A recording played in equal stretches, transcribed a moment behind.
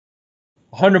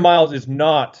100 miles is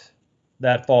not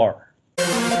that far.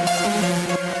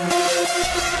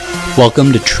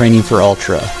 Welcome to Training for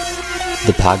Ultra,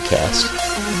 the podcast.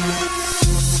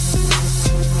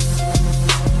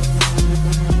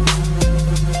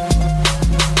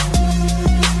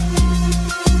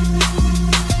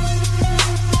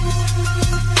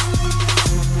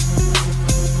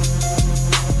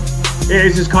 Hey,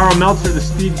 this is Carl Meltzer, the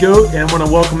Speed Goat, and I want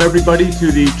to welcome everybody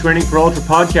to the Training for Ultra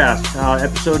podcast,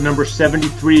 episode number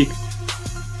 73.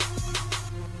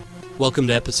 Welcome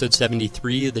to episode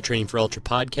 73 of the Training for Ultra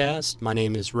podcast. My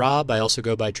name is Rob. I also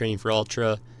go by Training for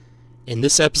Ultra, and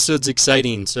this episode's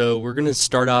exciting. So we're going to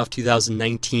start off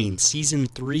 2019, season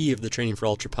 3 of the Training for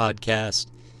Ultra podcast,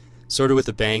 sort of with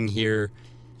a bang here.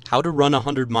 How to run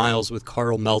 100 miles with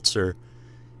Carl Meltzer.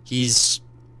 He's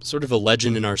sort of a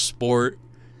legend in our sport.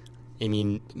 I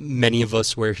mean, many of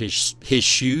us wear his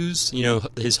shoes, you know,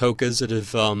 his Hokas that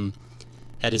have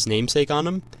had his namesake on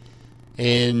them.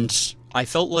 And I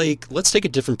felt like, let's take a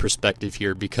different perspective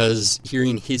here, because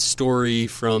hearing his story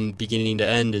from beginning to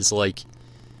end is like,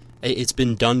 it's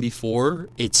been done before.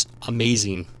 It's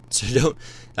amazing. So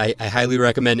I highly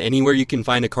recommend anywhere you can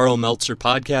find a Carl Meltzer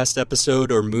podcast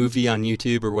episode or movie on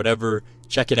YouTube or whatever,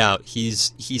 check it out. He's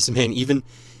the man. Even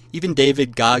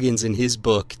David Goggins in his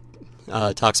book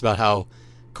talks about how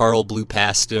Carl blew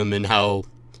past him and how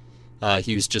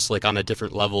he was just like on a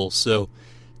different level. So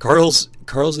Carl's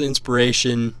an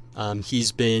inspiration.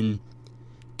 He's been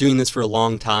doing this for a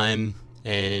long time,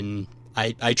 and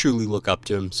I truly look up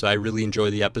to him. So I really enjoy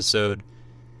the episode.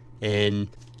 And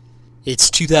it's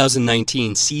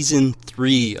 2019, season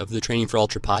 3 of the Training for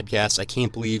Ultra podcast. I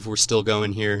can't believe we're still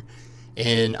going here.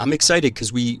 And I'm excited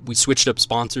because we switched up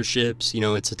sponsorships. You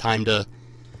know, it's a time to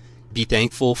be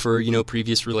thankful for, you know,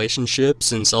 previous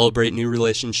relationships and celebrate new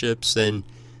relationships. And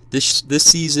this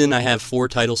season I have 4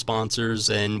 title sponsors,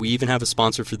 and we even have a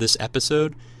sponsor for this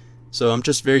episode. So I'm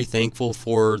just very thankful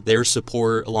for their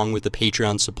support along with the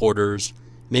Patreon supporters.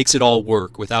 Makes it all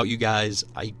work. Without you guys,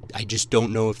 I just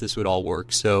don't know if this would all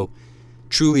work. So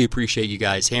truly appreciate you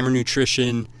guys. Hammer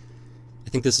Nutrition, I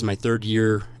think this is my 3rd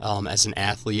year as an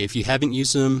athlete. If you haven't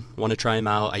used them, want to try them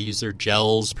out, I use their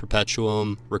gels,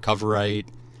 Perpetuum, Recoverite,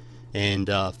 and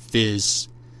Fizz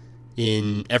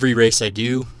in every race I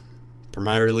do,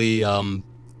 primarily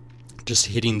just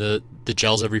hitting the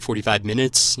gels every 45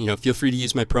 minutes. You know, feel free to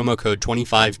use my promo code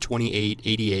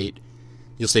 252888.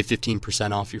 You'll save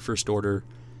 15% off your first order.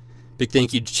 Big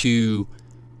thank you to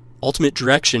Ultimate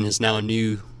Direction, is now a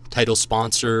new title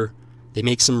sponsor. They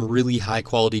make some really high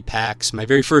quality packs. My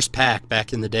very first pack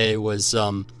back in the day was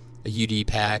a UD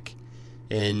pack,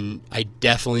 and I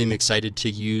definitely am excited to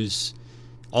use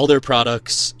all their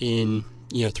products in,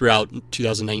 you know, throughout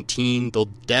 2019. They'll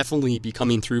definitely be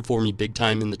coming through for me big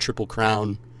time in the Triple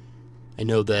Crown. I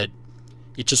know that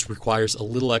it just requires a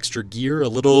little extra gear, a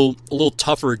little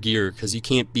tougher gear, because you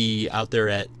can't be out there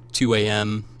at 2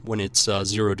 a.m. when it's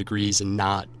 0 degrees and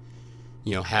not,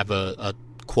 you know, have a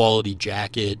quality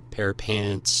jacket, pair of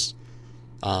pants.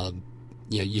 You know,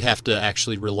 you have to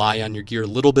actually rely on your gear a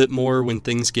little bit more when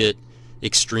things get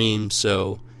extreme.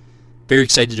 So very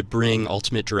excited to bring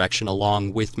Ultimate Direction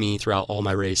along with me throughout all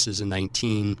my races in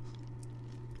 19.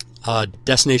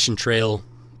 Destination Trail,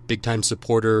 big time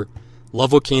supporter.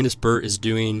 Love what Candice Burt is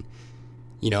doing,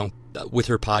 you know, with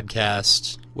her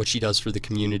podcast, what she does for the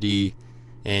community,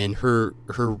 and her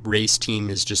race team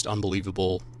is just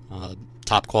unbelievable.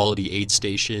 Top quality aid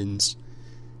stations,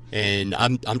 and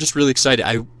I'm just really excited.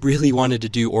 I really wanted to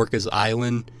do Orcas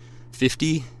Island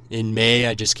 50 in May.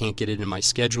 I just can't get it in my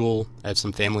schedule. I have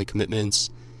some family commitments.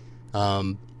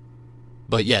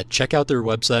 But yeah, check out their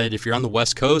website if you're on the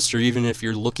West Coast, or even if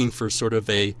you're looking for sort of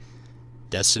a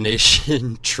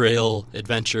destination trail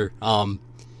adventure. You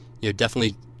know,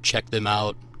 definitely check them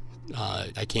out.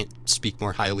 I can't speak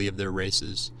more highly of their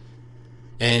races.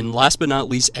 And last but not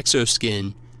least,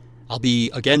 Exoskin. I'll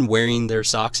be, again, wearing their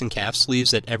socks and calf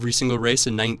sleeves at every single race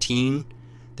in 19.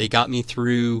 They got me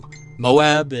through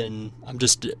Moab, and I'm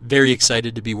just very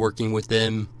excited to be working with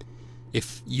them.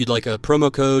 If you'd like a promo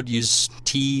code, use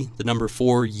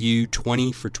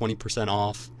T4U20 for 20%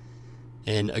 off.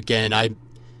 And again,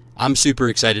 I'm super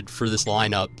excited for this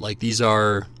lineup. Like, these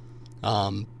are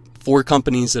 4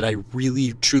 companies that I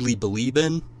really, truly believe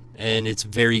in, and it's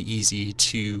very easy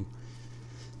to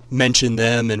mention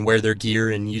them and wear their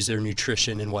gear and use their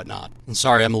nutrition and whatnot. And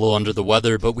sorry, I'm a little under the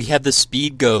weather, but we have the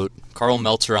Speed Goat, Carl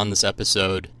Meltzer, on this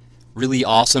episode. Really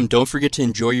awesome. Don't forget to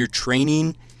enjoy your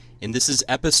training. And this is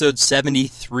episode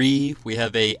 73. We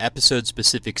have a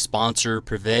episode-specific sponsor,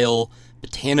 Prevail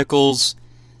Botanicals.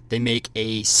 They make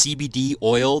a CBD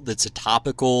oil that's a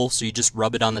topical, so you just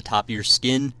rub it on the top of your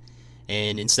skin.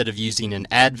 And instead of using an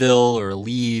Advil or a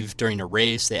Aleve during a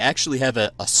race, they actually have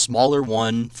a smaller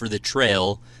one for the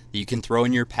trail that you can throw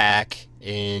in your pack.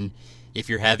 And if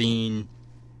you're having,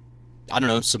 I don't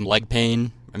know, some leg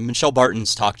pain, and Michelle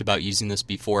Barton's talked about using this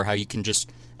before, how you can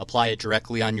just apply it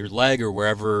directly on your leg or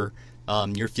wherever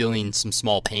you're feeling some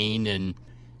small pain, and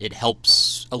it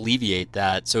helps alleviate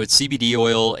that. So it's CBD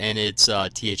oil and it's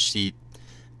THC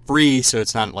free, so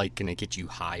it's not like going to get you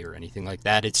high or anything like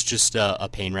that. It's just a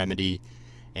pain remedy,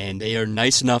 and they are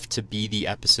nice enough to be the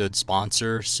episode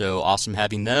sponsor. So awesome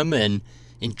having them, and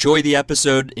enjoy the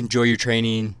episode, enjoy your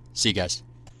training. See you guys.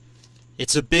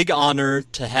 It's a big honor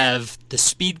to have the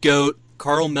Speed Goat,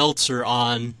 Karl Meltzer,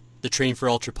 on the Train for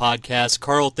Ultra podcast.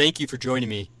 Karl, thank you for joining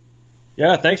me.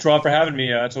 Yeah, thanks, Rob, for having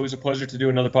me. It's always a pleasure to do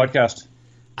another podcast.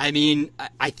 I mean,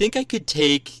 I think I could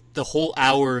take the whole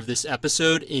hour of this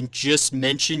episode and just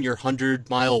mention your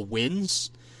 100-mile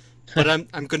wins, but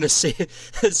I'm going to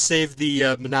save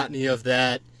the monotony of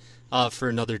that for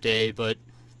another day. But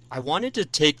I wanted to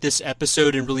take this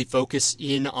episode and really focus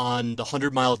in on the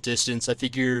 100-mile distance. I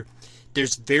figure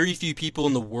there's very few people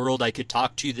in the world I could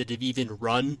talk to that have even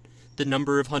run the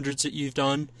number of hundreds that you've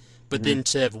done, but then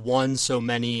to have won so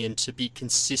many and to be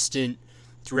consistent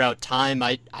throughout time,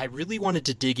 I really wanted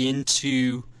to dig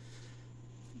into,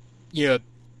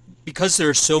 because there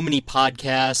are so many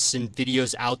podcasts and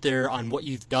videos out there on what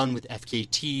you've done with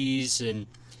FKTs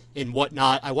and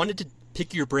whatnot. I wanted to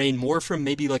pick your brain more from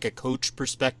maybe like a coach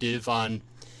perspective on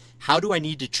how do I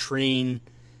need to train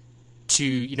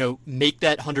to, make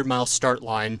that 100-mile start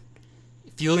line,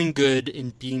 feeling good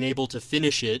and being able to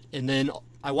finish it. And then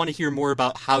I want to hear more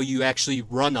about how you actually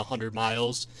run 100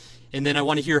 miles. And then I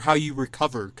want to hear how you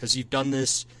recover, because you've done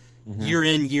this year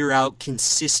in, year out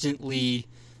consistently.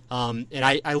 And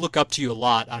I look up to you a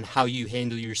lot on how you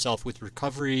handle yourself with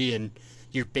recovery and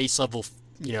your base level,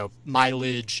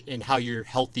 mileage, and how you're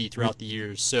healthy throughout the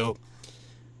years. So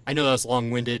I know that was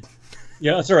long-winded.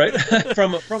 Yeah, that's all right.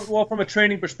 from a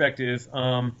training perspective,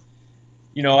 I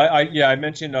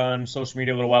mentioned on social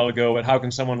media a little while ago, but how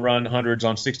can someone run hundreds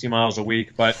on 60 miles a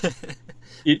week? But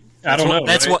I don't know.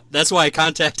 That's why I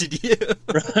contacted you.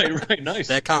 Right, nice.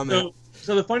 That comment.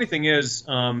 So the funny thing is,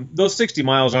 those 60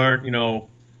 miles aren't,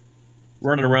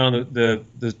 running around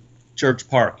the church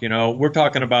park. We're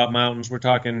talking about mountains. We're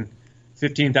talking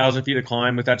 15,000 feet of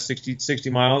climb with that 60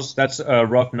 miles. That's a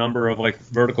rough number of like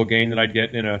vertical gain that I'd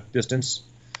get in a distance.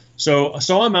 So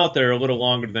I'm out there a little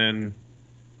longer than,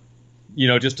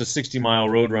 just a 60-mile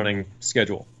road running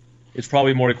schedule. It's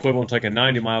probably more equivalent to like a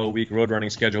 90-mile-a-week road running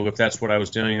schedule if that's what I was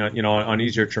doing, on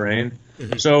easier terrain.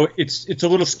 So it's a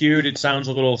little skewed. It sounds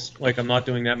a little like I'm not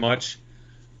doing that much.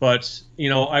 But,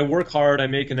 I work hard. I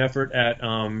make an effort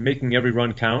at making every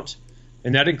run count.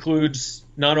 And that includes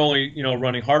not only,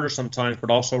 running harder sometimes,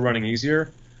 but also running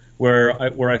easier, where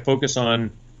I focus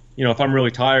on, if I'm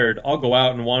really tired, I'll go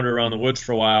out and wander around the woods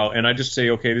for a while. And I just say,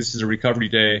 okay, this is a recovery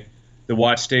day. The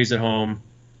watch stays at home.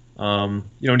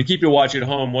 To keep your watch at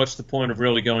home, what's the point of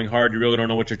really going hard? You really don't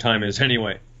know what your time is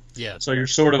anyway. Yeah. So you're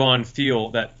sort of on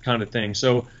feel, that kind of thing.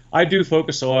 So I do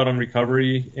focus a lot on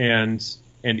recovery and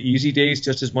easy days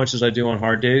just as much as I do on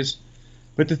hard days.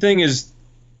 But the thing is,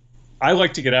 I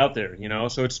like to get out there,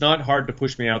 so it's not hard to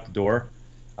push me out the door.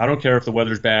 I don't care if the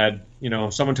weather's bad.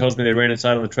 Someone tells me they ran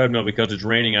inside on the treadmill because it's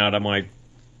raining out. I'm like,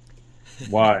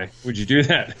 why would you do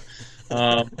that?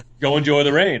 Go enjoy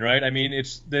the rain, right? I mean,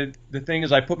 it's the thing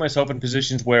is I put myself in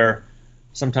positions where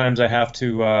sometimes I have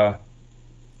to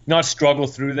not struggle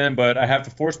through them, but I have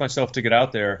to force myself to get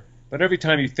out there. But every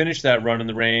time you finish that run in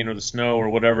the rain or the snow or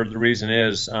whatever the reason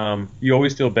is, you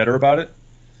always feel better about it.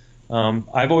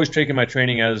 I've always taken my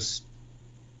training as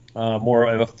more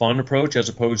of a fun approach as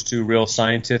opposed to real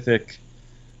scientific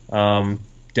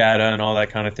data and all that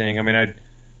kind of thing. I mean, I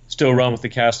still run with the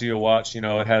Casio watch. It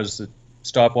has the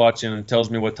stopwatch and it tells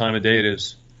me what time of day it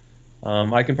is.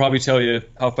 I can probably tell you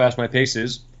how fast my pace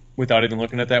is without even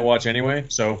looking at that watch anyway.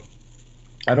 So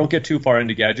I don't get too far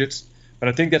into gadgets, but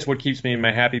I think that's what keeps me in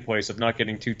my happy place of not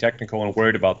getting too technical and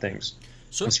worried about things.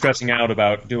 And stressing out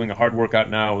about doing a hard workout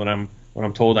now when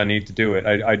I'm told I need to do it.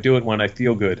 I do it when I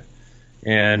feel good.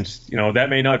 And,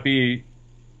 that may not be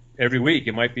every week.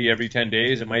 It might be every 10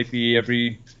 days. It might be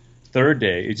every third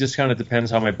day. It just kind of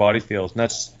depends how my body feels. And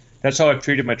that's how I've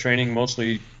treated my training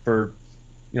mostly for,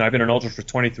 I've been an ultra for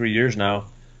 23 years now.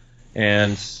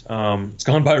 And it's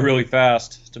gone by really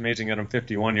fast. It's amazing that I'm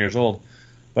 51 years old.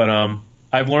 But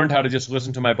I've learned how to just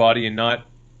listen to my body and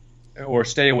or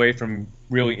stay away from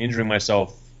really injuring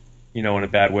myself, in a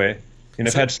bad way. And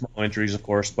I've had small injuries, of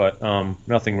course, but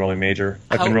nothing really major.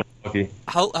 I've been really lucky.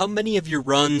 How many of your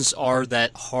runs are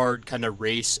that hard kind of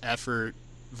race effort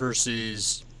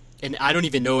versus And I don't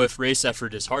even know if race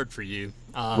effort is hard for you.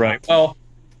 Right. Well,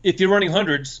 if you're running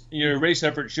hundreds, your race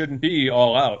effort shouldn't be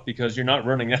all out because you're not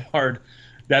running that hard.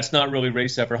 That's not really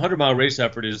race effort. 100-mile race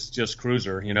effort is just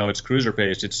cruiser. It's cruiser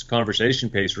pace. It's conversation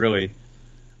pace, really.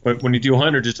 But when you do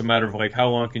hundreds, it's a matter of like how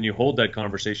long can you hold that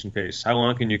conversation pace? How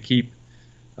long can you keep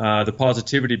the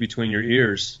positivity between your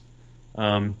ears?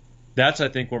 That's, I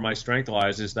think, where my strength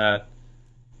lies. Is that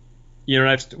and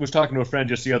I was talking to a friend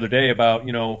just the other day about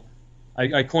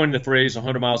I coined the phrase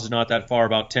 100 miles is not that far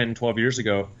about 10, 12 years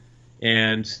ago.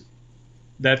 And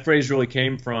that phrase really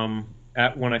came from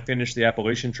when I finished the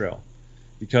Appalachian Trail.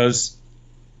 Because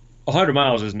 100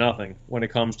 miles is nothing when it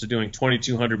comes to doing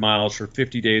 2,200 miles for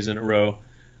 50 days in a row,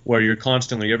 where you're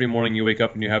constantly, every morning you wake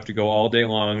up and you have to go all day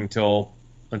long until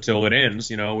it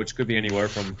ends, which could be anywhere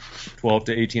from 12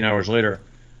 to 18 hours later.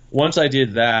 Once I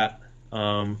did that,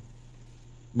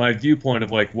 my viewpoint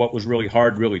of like what was really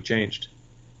hard really changed,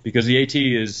 because the AT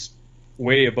is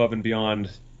way above and beyond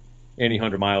any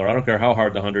 100-miler. I don't care how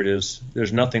hard the 100 is.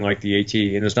 There's nothing like the AT,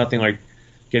 and there's nothing like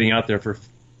getting out there for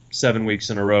 7 weeks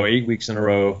in a row, 8 weeks in a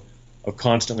row of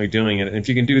constantly doing it. And if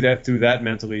you can do that through that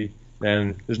mentally,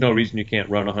 then there's no reason you can't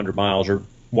run 100 miles or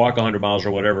walk 100 miles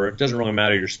or whatever. It doesn't really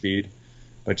matter your speed,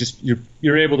 but just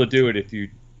you're able to do it if you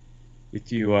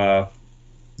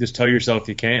just tell yourself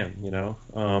you can,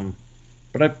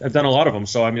 But I've done a lot of them,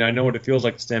 so I know what it feels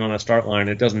like to stand on that start line.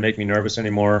 It doesn't make me nervous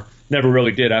anymore. Never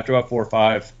really did. After about 4 or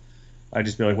 5, I'd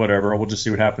just be like, whatever, we'll just see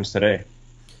what happens today.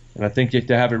 And I think you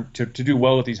have to do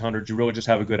well with these hundreds, you really just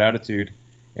have a good attitude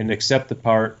and accept the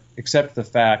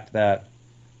fact that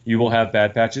you will have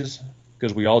bad patches,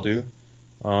 because we all do.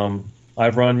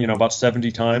 I've run, about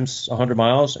 70 times 100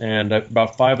 miles, and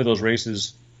about 5 of those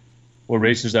races were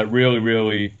races that really,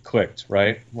 really clicked,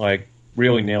 right? Like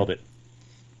really nailed it.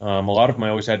 A lot of them I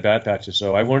always had bad patches,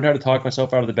 so I learned how to talk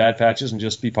myself out of the bad patches and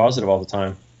just be positive all the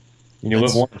time. You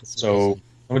live once, so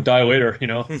I'm gonna die later,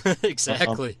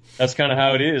 Exactly. That's kind of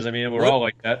how it is. We're all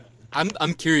like that.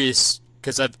 I'm curious,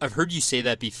 because I've heard you say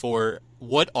that before.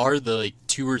 What are the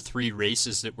 2 or 3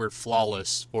 races that were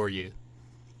flawless for you?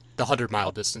 The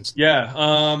 100-mile distance.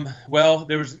 Yeah. Well,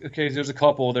 there's a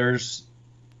couple. There's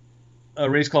a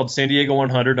race called San Diego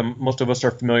 100. Most of us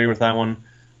are familiar with that one.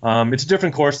 It's a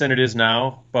different course than it is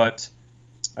now, but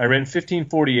I ran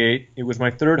 15:48. It was my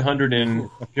third 100 in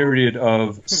a period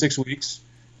of 6 weeks.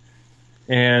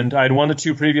 And I'd won the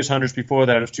 2 previous hundreds before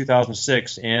that. It was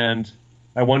 2006, and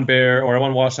I won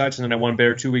Wasatch, and then I won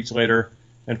Bear 2 weeks later.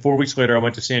 And 4 weeks later, I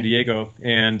went to San Diego.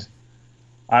 And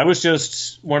I was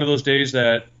just one of those days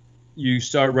that you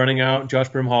start running out. Josh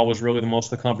Brimhall was really the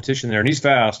most of the competition there, and he's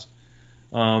fast.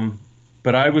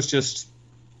 But I was just,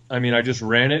 I just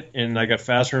ran it, and I got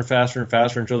faster and faster and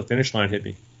faster until the finish line hit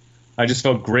me. I just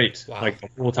felt great, like the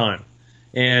whole time.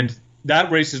 And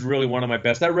that race is really one of my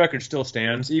best. That record still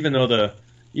stands, even though the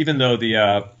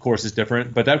course is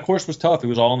different. But that course was tough. It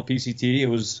was all in the PCT. It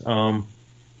was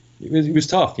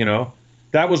tough,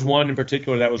 That was one in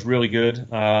particular that was really good.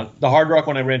 The Hard Rock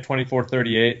one I ran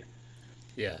 24:38.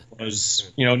 Yeah.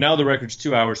 Was now the record's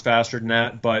 2 hours faster than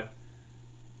that, but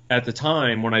at the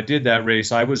time when I did that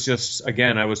race, I was just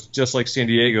like San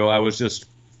Diego. I was just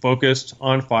focused,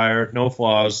 on fire, no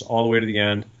flaws, all the way to the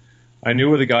end. I knew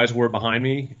where the guys were behind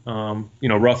me,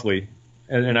 roughly.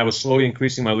 And I was slowly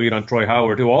increasing my lead on Troy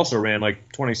Howard, who also ran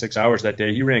like 26 hours that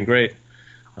day. He ran great.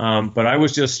 But I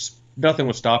was just, nothing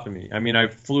was stopping me. I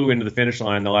flew into the finish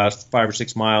line the last 5 or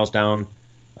 6 miles down,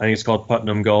 I think it's called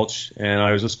Putnam Gulch, and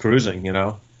I was just cruising, it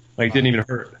didn't even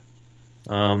hurt.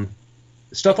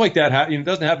 Stuff like that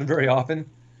doesn't happen very often.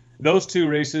 Those 2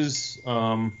 races,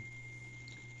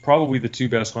 probably the 2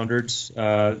 best hundreds.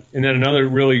 And then another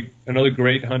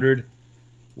great 100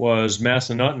 was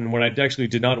Massanutten, when I actually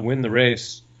did not win the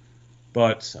race,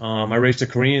 but I raced a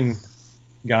Korean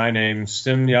guy named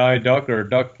Sim Yai Duck, or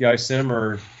Duck Yai Sim,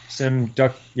 or Sim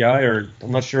Duck Yai, or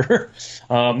I'm not sure.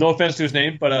 No offense to his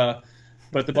name, but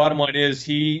the bottom line is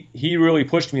he really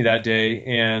pushed me that day,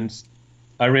 and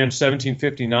I ran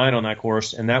 17:59 on that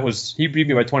course, and he beat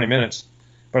me by 20 minutes,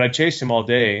 but I chased him all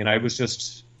day, and I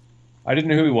didn't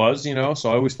know who he was, so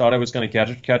I always thought I was going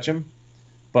to catch him,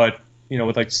 but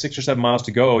with like 6 or 7 miles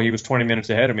to go, he was 20 minutes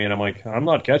ahead of me, and I'm like, I'm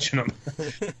not catching him.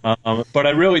 But I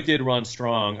really did run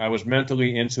strong. I was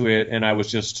mentally into it, and I was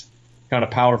just kind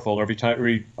of powerful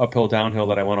every uphill, downhill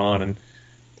that I went on. And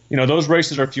those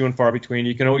races are few and far between.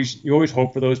 You always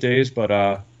hope for those days,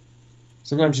 but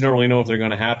sometimes you don't really know if they're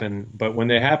going to happen. But when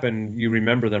they happen, you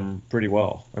remember them pretty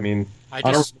well. I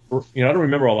don't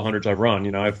remember all the hundreds I've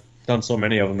run. I've done so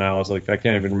many of them now. It's like I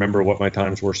can't even remember what my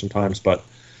times were sometimes. But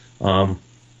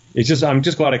I'm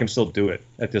just glad I can still do it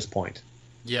at this point.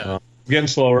 Yeah, I'm getting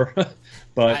slower,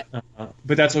 but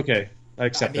that's okay. I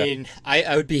accept that. I mean,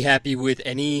 I would be happy with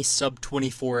any sub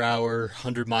 24-hour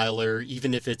 100-miler,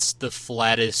 even if it's the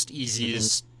flattest,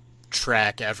 easiest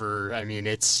track ever. I mean,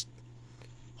 it's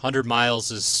 100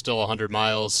 miles is still 100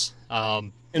 miles.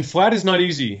 And flat is not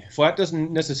easy. Flat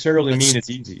doesn't necessarily mean it's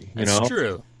easy. That's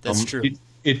true. That's true.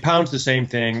 It pounds the same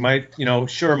thing. My best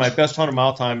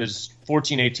 100-mile time is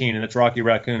 14:18, and it's Rocky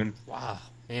Raccoon. Wow,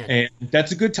 man. And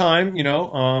that's a good time.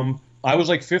 I was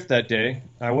like fifth that day.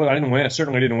 I didn't win. I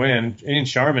certainly didn't win. Ian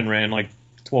Sharman ran like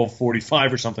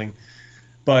 12:45 or something.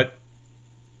 But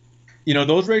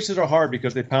those races are hard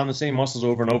because they pound the same muscles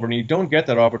over and over, and you don't get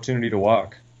that opportunity to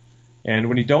walk. And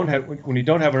when you don't have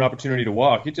an opportunity to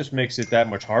walk, it just makes it that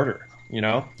much harder.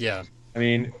 Yeah. I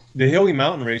mean, the hilly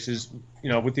mountain races,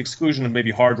 with the exclusion of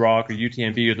maybe Hard Rock or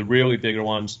UTMB or the really bigger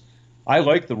ones, I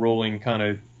like the rolling kind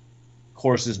of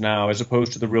courses now as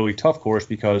opposed to the really tough course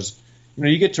because,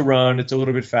 you get to run, it's a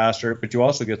little bit faster, but you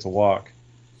also get to walk.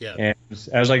 Yeah. And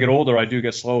as I get older, I do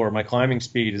get slower. My climbing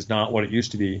speed is not what it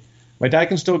used to be. My dad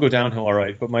can still go downhill all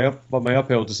right, but my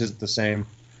uphill just isn't the same.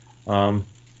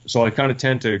 So I kind of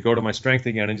tend to go to my strength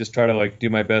again and just try to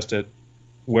do my best at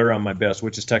where I'm my best,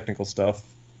 which is technical stuff.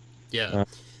 Yeah.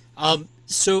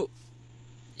 So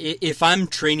if I'm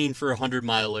training for a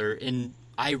 100-miler, and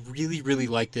I really, really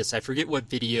like this, I forget what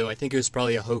video, I think it was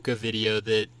probably a Hoka video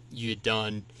that you had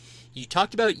done. You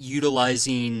talked about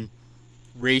utilizing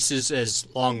races as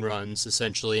long runs,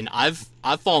 essentially, and I've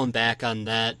fallen back on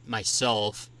that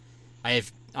myself.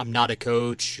 I'm not a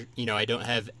coach, I don't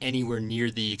have anywhere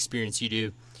near the experience you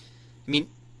do. I mean,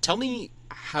 tell me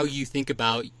how you think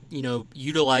about,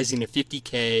 utilizing a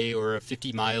 50K or a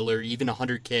 50-miler, even a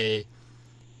 100K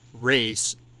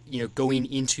race,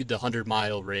 going into the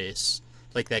 100-mile race,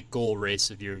 like that goal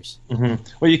race of yours. Mm-hmm.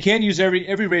 Well, you can't use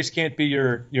every race can't be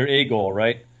your A goal,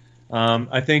 right?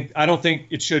 I don't think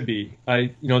it should be.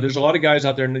 There's a lot of guys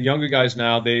out there, and the younger guys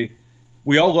now,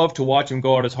 we all love to watch them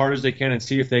go out as hard as they can and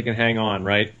see if they can hang on,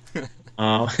 right?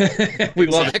 We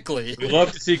love exactly. it. We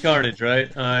love to see carnage,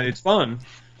 right? It's fun.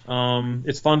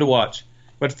 It's fun to watch.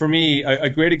 But for me, a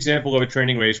great example of a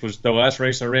training race was the last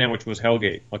race I ran, which was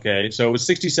Hellgate. Okay, so it was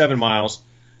 67 miles.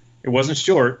 It wasn't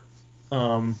short,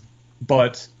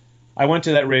 but I went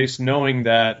to that race knowing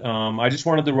that I just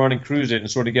wanted to run and cruise it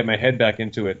and sort of get my head back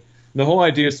into it. And the whole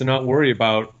idea is to not worry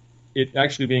about it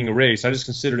actually being a race. I just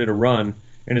considered it a run,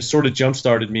 and it sort of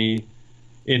jump-started me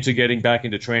into getting back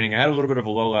into training. I had a little bit of a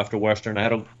lull after Western. I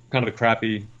had a kind of a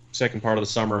crappy second part of the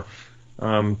summer.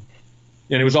 And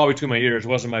it was all between my ears. It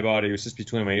wasn't my body. It was just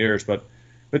between my ears. But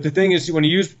the thing is, when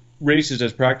you use races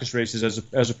as practice races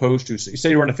as opposed to, say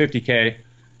you run a 50K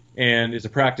and it's a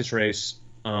practice race,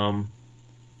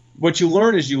 what you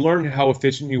learn is you learn how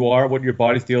efficient you are, what your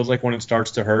body feels like when it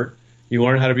starts to hurt. You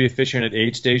learn how to be efficient at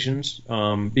aid stations.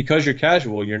 Because you're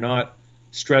casual, you're not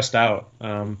stressed out.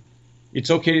 It's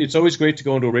okay. It's always great to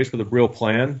go into a race with a real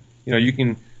plan.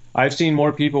 I've seen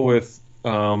more people with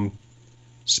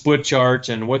split charts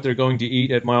and what they're going to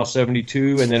eat at mile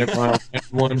 72 and then at mile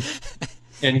 91.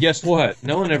 And guess what?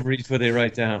 No one ever eats what they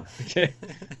write down. Okay,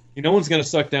 no one's going to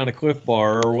suck down a Cliff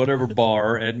Bar or whatever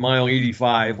bar at mile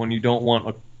 85 when you don't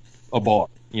want a bar.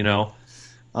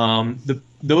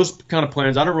 Those kind of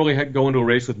plans. I don't really go into a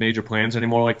race with major plans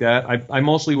anymore like that. I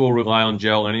mostly will rely on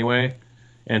gel anyway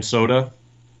and soda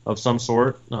of some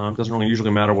sort. Doesn't really usually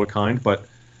matter what kind, but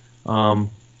I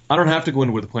don't have to go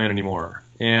in with a plan anymore.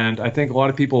 And I think a lot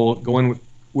of people go in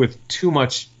with too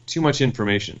much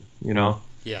information.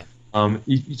 Yeah.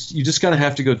 You just kind of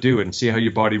have to go do it and see how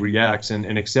your body reacts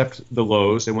and accept the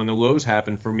lows. And when the lows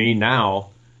happen for me now,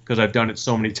 because I've done it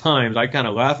so many times, I kind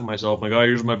of laugh at myself like, oh,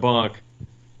 here's my bonk,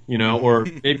 or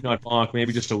maybe not bonk,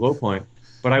 maybe just a low point.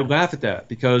 But I laugh at that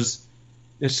because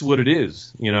it's what it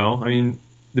is. I mean,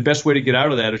 the best way to get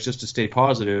out of that is just to stay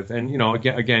positive and,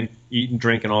 again, eat and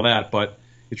drink and all that. But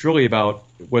it's really about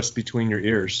what's between your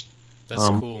ears. That's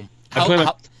cool. I play my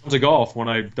rounds of golf when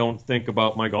I don't think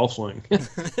about my golf swing.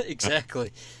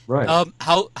 Exactly. Right.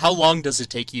 How long does it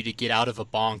take you to get out of a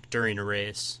bonk during a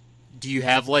race? Do you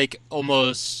have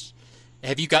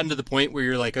have you gotten to the point where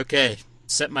you're like, okay,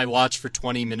 set my watch for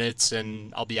 20 minutes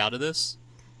and I'll be out of this?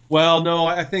 Well, no,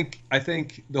 I think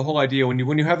the whole idea when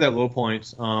you have that low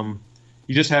point,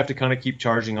 you just have to kind of keep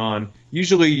charging on.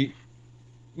 Usually,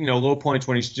 low points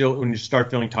when you start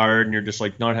feeling tired and you're just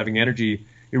like not having energy,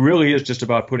 it really is just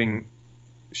about putting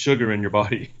sugar in your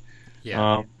body.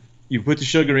 Yeah. You put the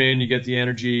sugar in, you get the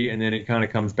energy, and then it kind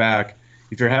of comes back.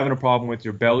 If you're having a problem with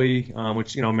your belly,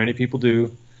 which many people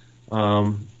do,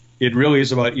 it really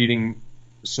is about eating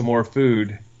some more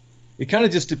food it kind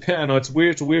of just depends. No, it's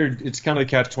weird. It's weird. It's kind of the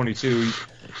catch-22.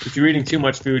 If you're eating too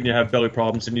much food and you have belly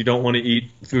problems and you don't want to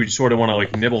eat food, you sort of want to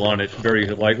like nibble on it very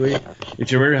lightly.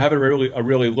 If you're having a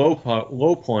really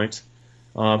low point,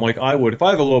 like I would, if I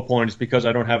have a low point, it's because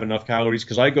I don't have enough calories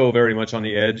because I go very much on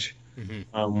the edge,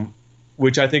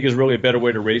 which I think is really a better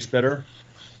way to race better,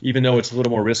 even though it's a little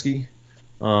more risky.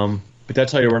 But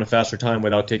that's how you run a faster time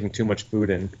without taking too much food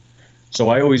in. So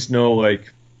I always know,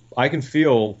 like, I can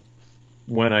feel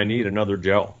when I need another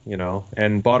gel,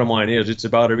 and bottom line is it's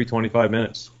about every 25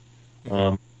 minutes.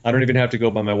 I don't even have to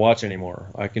go by my watch anymore.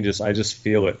 I just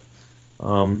feel it.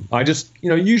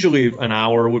 Usually an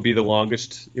hour would be the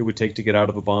longest it would take to get out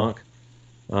of a bonk.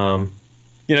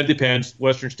 It depends.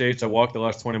 Western States, I walked the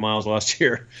last 20 miles last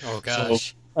year. Oh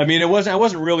gosh. So, I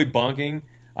wasn't really bonking.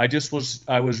 I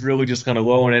was really just kind of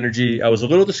low on energy. I was a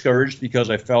little discouraged because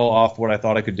I fell off what I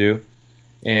thought I could do.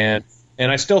 And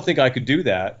I still think I could do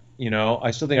that. I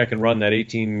still think I can run that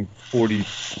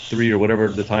 18:43 or whatever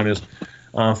the time is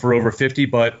for over 50.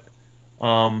 But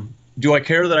do I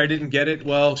care that I didn't get it?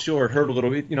 Well, sure, it hurt a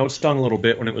little bit. It stung a little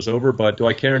bit when it was over. But do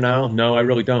I care now? No, I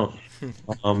really don't.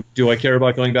 Do I care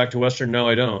about going back to Western? No,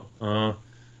 I don't.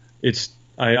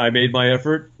 I made my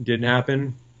effort. Didn't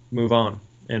happen. Move on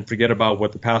and forget about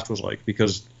what the past was like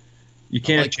because you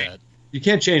can't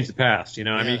change the past.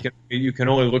 I mean, you can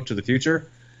only look to the future.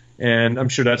 And I'm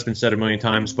sure that's been said a million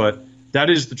times, but that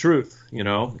is the truth.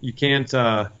 You can't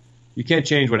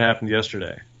change what happened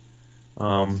yesterday,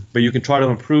 but you can try to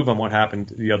improve on what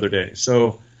happened the other day.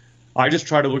 So I just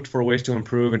try to look for ways to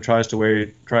improve and try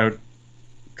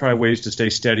ways to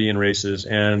stay steady in races.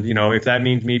 And if that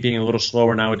means me being a little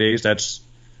slower nowadays, that's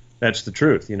the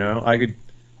truth.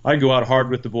 I'd go out hard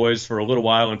with the boys for a little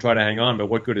while and try to hang on, but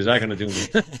what good is that going to do me?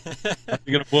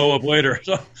 You're going to blow up later.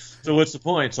 So what's the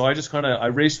point? So I just I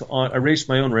race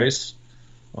my own race.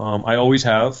 I always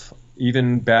have,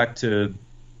 even back to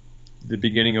the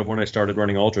beginning of when I started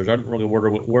running ultras. I didn't really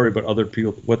worry about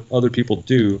what other people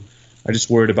do. I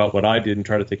just worried about what I did and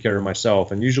try to take care of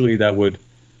myself. And usually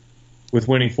with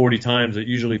winning 40 times, it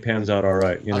usually pans out all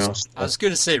right. I was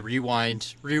going to say rewind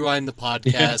the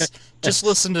podcast. Just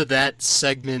listen to that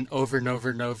segment over and over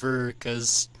and over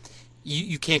because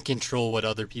you can't control what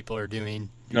other people are doing.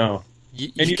 No.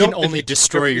 You can only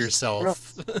destroy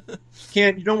yourself.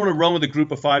 You don't want to run with a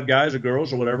group of 5 guys or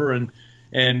girls or whatever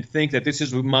and think that this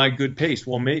is my good pace.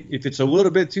 Well, if it's a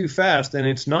little bit too fast, then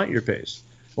it's not your pace.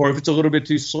 Or if it's a little bit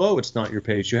too slow, it's not your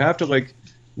pace. You have to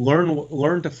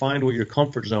learn to find what your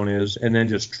comfort zone is and then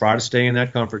just try to stay in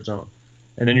that comfort zone.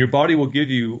 And then your body will give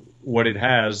you what it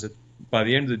has. By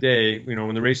the end of the day,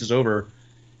 when the race is over,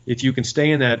 if you can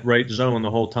stay in that right zone the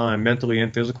whole time, mentally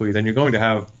and physically, then you're going to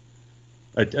have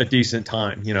a decent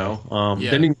time, Then you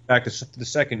can get back to the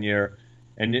second year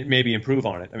and maybe improve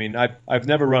on it. I mean, I've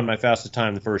never run my fastest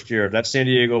time the first year. That San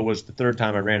Diego was the third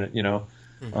time I ran it,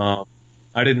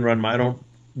 I don't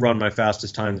run my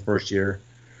fastest time the first year.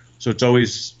 So it's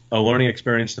always a learning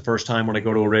experience the first time when I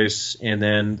go to a race, and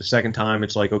then the second time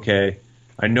it's like, okay,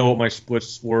 I know what my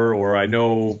splits were, or I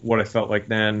know what I felt like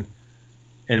then,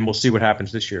 and we'll see what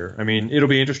happens this year. I mean, it'll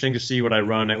be interesting to see what I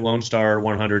run at Lone Star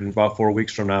 100 in about 4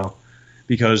 weeks from now,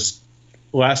 because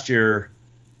last year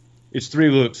it's 3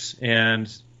 loops, and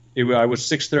I was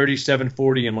 6:30,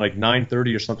 7:40, and like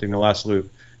 9:30 or something the last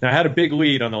loop. Now I had a big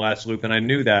lead on the last loop, and I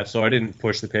knew that, so I didn't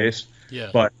push the pace.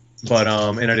 Yeah. But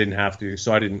and I didn't have to,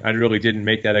 so I really didn't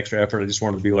make that extra effort. I just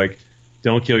wanted to be like,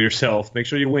 don't kill yourself. Make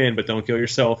sure you win, but don't kill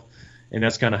yourself. And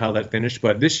that's kind of how that finished.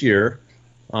 But this year,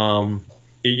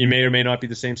 it may or may not be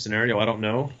the same scenario. I don't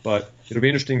know, but it'll be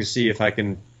interesting to see if I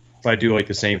do like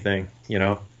the same thing.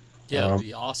 Yeah, it'd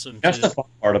be awesome. That's the fun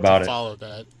part about it. Follow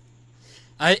that.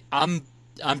 I'm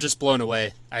just blown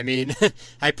away. I mean,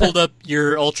 I pulled up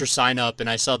your ultra sign up and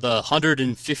I saw the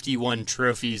 151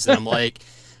 trophies, and I'm like,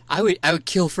 I would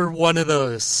kill for one of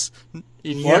those. Well,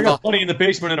 I got plenty in the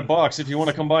basement in a box if you want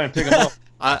to come by and pick them up.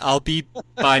 I'll be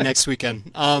by next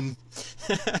weekend.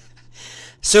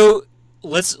 So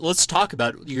let's talk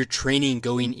about your training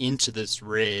going into this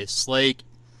race. Like,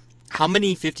 how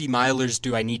many 50-milers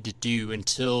do I need to do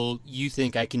until you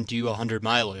think I can do a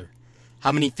 100-miler?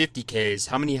 How many 50Ks?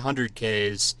 How many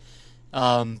 100Ks?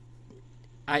 I'm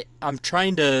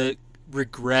trying to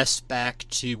regress back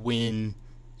to when,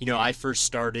 I first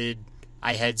started.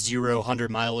 I had 0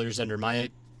 100-milers under my,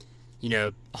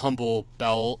 humble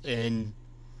belt, and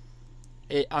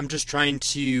I'm just trying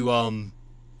to,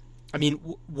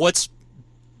 what's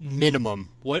minimum?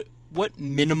 What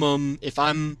minimum, if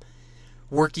I'm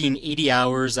working 80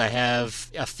 hours, I have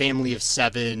a family of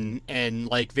 7, and,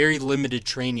 very limited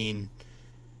training,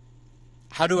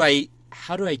 how do I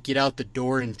how do I get out the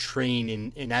door and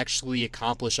train and actually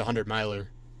accomplish a 100-miler?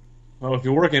 Well, if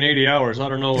you're working 80 hours, I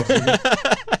don't know.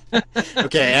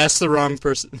 Okay, ask the wrong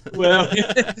person. Well,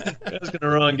 asking the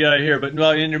wrong guy here, but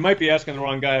well, and you might be asking the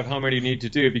wrong guy of how many you need to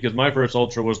do, because my first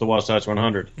ultra was the Wasatch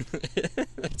 100.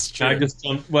 That's true.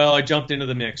 I jumped into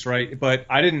the mix, right? But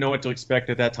I didn't know what to expect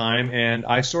at that time, and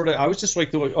I was just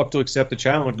like up to accept the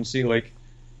challenge and see. Like,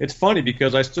 it's funny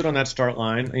because I stood on that start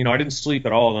line. I didn't sleep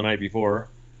at all the night before.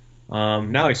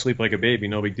 Now I sleep like a baby,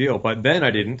 no big deal. But then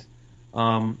I didn't.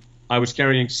 I was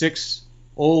carrying 6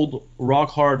 old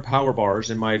rock-hard power bars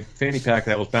in my fanny pack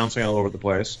that was bouncing all over the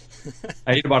place.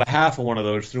 I ate about a half of one of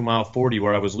those through mile 40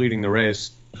 where I was leading the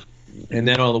race, and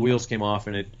then all the wheels came off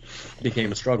and it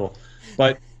became a struggle.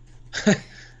 But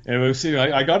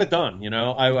I got it done.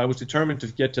 I was determined to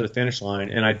get to the finish line,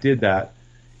 and I did that.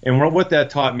 And what that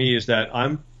taught me is that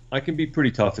I can be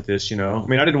pretty tough at this. I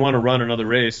didn't want to run another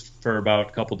race for about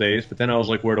a couple days, but then I was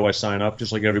like, where do I sign up?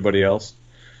 Just like everybody else.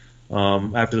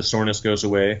 After the soreness goes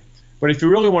away. But if you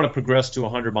really want to progress to a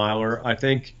 100-miler, I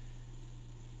think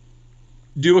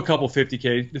do a couple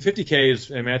 50K. The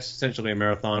 50K that's essentially a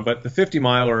marathon, but the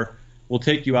 50-miler will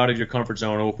take you out of your comfort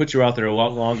zone. It will put you out there a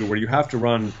lot longer where you have to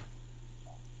run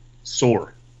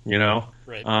sore,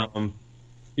 Right.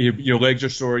 Your legs are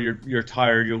sore, you're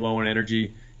tired, you're low on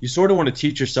energy. You sort of want to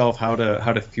teach yourself how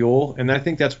to fuel, and I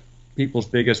think that's people's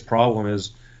biggest problem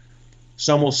is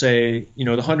some will say, the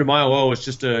 100-mile, it's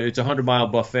a 100-mile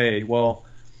buffet. Well,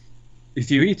 if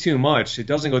you eat too much, it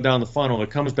doesn't go down the funnel,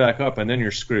 it comes back up, and then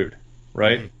you're screwed,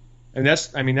 right? Mm-hmm. And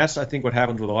that's I think what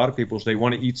happens with a lot of people is they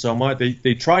want to eat so much,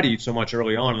 they try to eat so much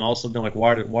early on, and all of a sudden they're like,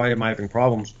 why am I having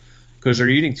problems? Because they're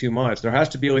eating too much. There has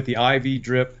to be like the IV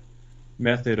drip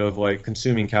method of like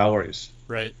consuming calories.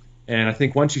 Right. And I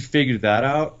think once you figure that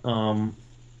out,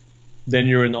 then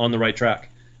you're on the right track.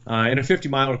 And a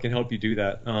 50-miler can help you do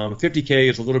that. 50K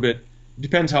is a little bit,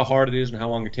 depends how hard it is and how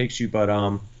long it takes you,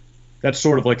 but that's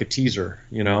sort of like a teaser,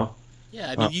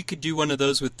 Yeah, you could do one of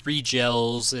those with 3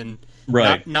 gels and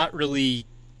right. not really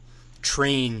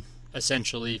train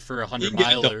essentially for a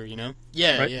 100-miler,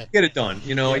 Yeah, right? yeah. Get it done,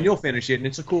 and you'll finish it, and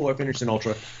it's a cool finish in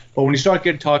ultra. But when you start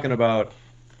talking about,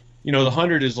 the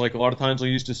 100 is like a lot of times we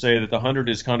used to say that the 100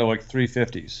 is kind of like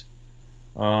 350s.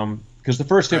 Because the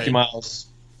first 50 miles,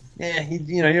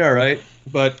 you're all right.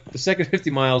 But the second 50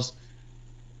 miles,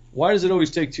 why does it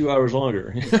always take 2 hours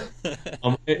longer?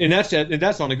 And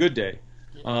that's on a good day.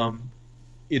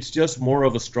 It's just more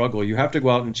of a struggle. You have to go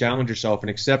out and challenge yourself and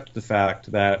accept the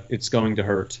fact that it's going to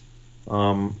hurt.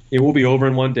 It will be over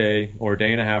in one day or a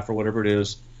day and a half or whatever it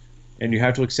is. And you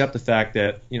have to accept the fact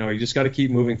that, you just got to keep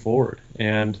moving forward.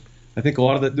 And I think a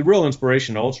lot of the real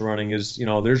inspiration to ultra running is,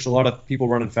 there's a lot of people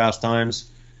running fast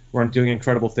times, doing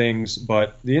incredible things,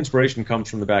 but the inspiration comes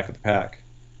from the back of the pack.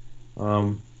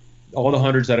 All the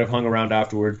hundreds that have hung around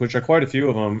afterward, which are quite a few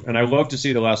of them, and I love to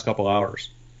see the last couple hours,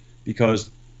 because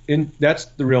that's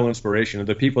the real inspiration of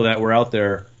the people that were out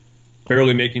there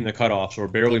barely making the cutoffs or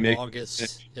barely making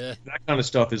August. Yeah. That kind of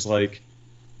stuff is like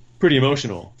pretty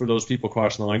emotional for those people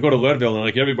crossing the line. Go to Leadville and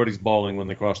like everybody's bawling when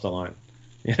they cross the line,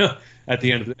 at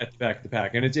the end at the back of the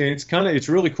pack, and it's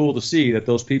really cool to see that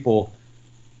those people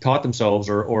taught themselves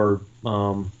or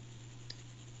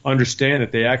understand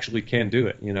that they actually can do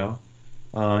it.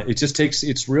 It just takes,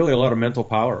 it's really a lot of mental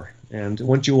power, and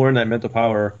once you learn that mental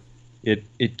power,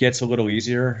 it gets a little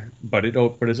easier. But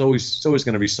it's always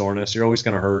going to be soreness. You're always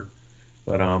going to hurt,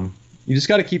 but you just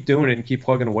got to keep doing it and keep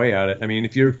plugging away at it. I mean,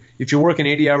 if you're working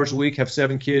 80 hours a week, have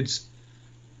 7 kids,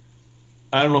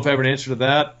 I don't know if I have an answer to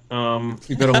that.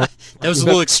 You better that was a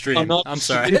little extreme. I'm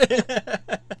sorry.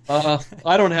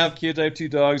 I don't have kids. I have 2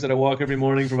 dogs that I walk every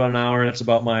morning for about an hour. That's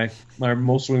about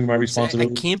mostly my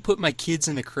responsibility. I can't put my kids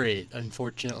in a crate,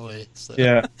 unfortunately. So.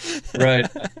 Yeah, right.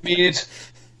 I mean,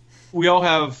 we all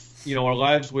have, our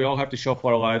lives. We all have to shuffle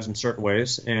our lives in certain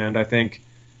ways, and I think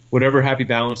whatever happy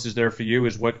balance is there for you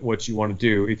is what you want to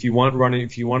do. If you want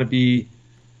to be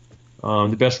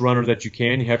the best runner that you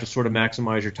can, you have to sort of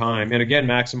maximize your time, and again,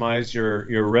 maximize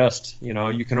your rest.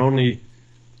 You can only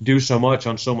do so much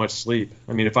on so much sleep.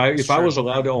 I mean, if I was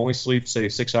allowed to only sleep, say,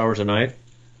 6 hours a night,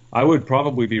 I would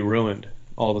probably be ruined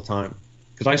all the time,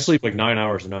 because I sleep like 9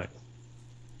 hours a night.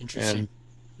 Interesting. And,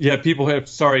 yeah, people have.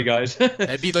 Sorry, guys.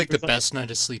 That'd be like the best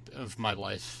night of sleep of my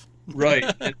life. Right,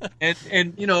 and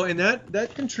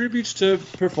that contributes to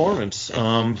performance.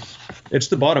 It's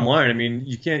the bottom line. I mean,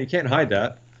 you can't hide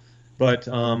that. But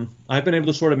I've been able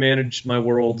to sort of manage my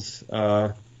world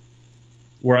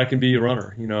where I can be a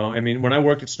runner. I mean, when I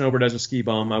worked at Snowbird as a ski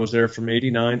bum, I was there from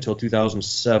 '89 till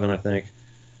 2007, I think.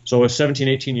 So it was 17,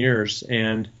 18 years.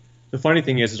 And the funny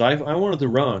thing is I wanted to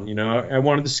run. I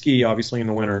wanted to ski, obviously, in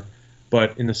the winter.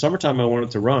 But in the summertime, I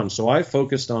wanted to run, so I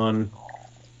focused on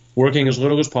working as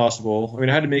little as possible. I mean,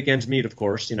 I had to make ends meet, of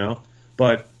course,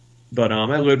 but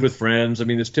I lived with friends. I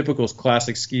mean, this typical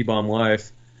classic ski bum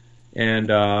life, and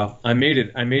I made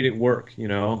it work,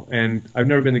 And I've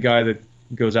never been the guy that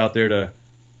goes out there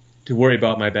to worry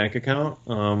about my bank account.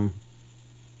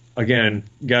 Again,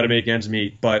 got to make ends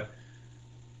meet, but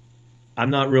I'm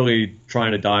not really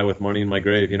trying to die with money in my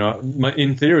grave.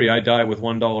 In theory, I die with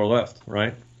 $1 left,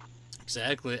 right?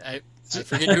 Exactly. I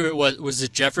forget who it was. Was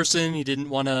it Jefferson? He didn't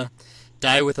want to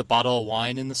die with a bottle of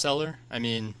wine in the cellar? I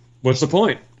mean... What's the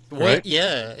point? What? Right?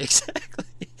 Yeah,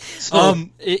 exactly. So,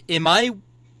 am I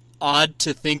odd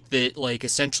to think that, like,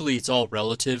 essentially it's all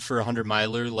relative for a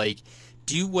 100-miler? Like,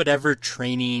 do whatever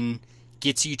training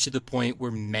gets you to the point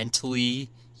where mentally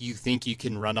you think you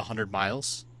can run 100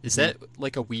 miles? Is that,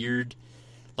 like, a weird...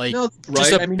 Like, no,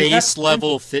 just right. a base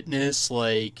level fitness,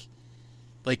 like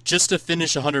just to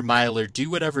finish a 100-miler, do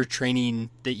whatever training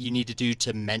that you need to do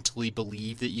to mentally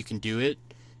believe that you can do it,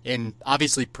 and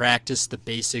obviously practice the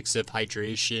basics of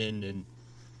hydration and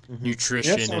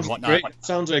nutrition and whatnot. Great.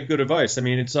 Sounds like good advice. I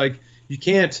mean, it's like you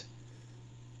can't,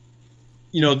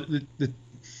 let's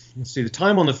see, the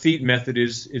time on the feet method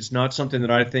is not something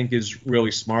that I think is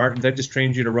really smart. That just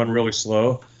trains you to run really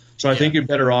slow. So I think you're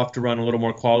better off to run a little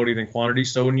more quality than quantity.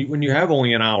 So when you have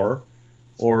only an hour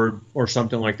or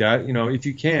something like that, if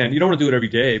you can, you don't want to do it every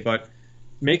day, but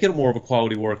make it more of a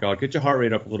quality workout. Get your heart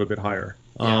rate up a little bit higher.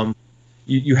 Yeah.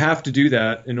 You have to do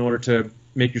that in order to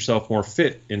make yourself more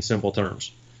fit in simple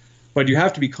terms. But you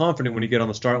have to be confident when you get on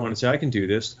the start line and say, I can do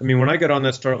this. I mean, when I got on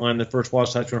that start line, the first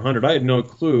Wasatch 100, I had no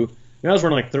clue. I was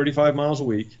running like 35 miles a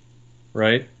week,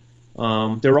 right? They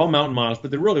were all mountain miles,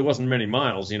 but there really wasn't many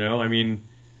miles, I mean,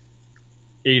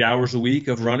 8 hours a week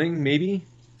of running, maybe.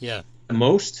 Yeah.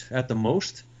 At the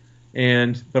most.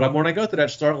 But when I got to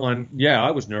that start line, I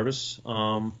was nervous.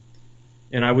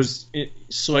 And I was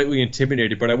slightly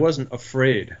intimidated, but I wasn't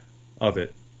afraid of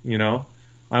it,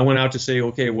 I went out to say,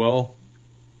 okay, well,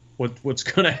 what's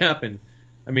going to happen?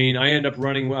 I mean, I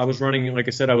was running, like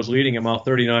I said, I was leading at mile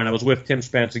 39. I was with Tim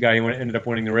Spence, the guy who ended up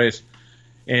winning the race.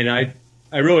 And I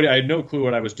had no clue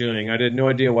what I was doing. I had no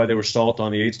idea why there was salt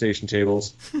on the aid station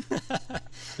tables.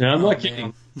 And I'm not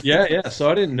kidding. Yeah. So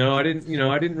I didn't know. I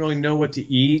didn't really know what to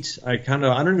eat. I don't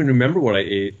even remember what I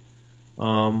ate.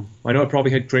 I know I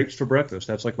probably had crepes for breakfast.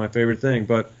 That's like my favorite thing.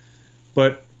 But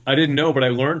I didn't know, but I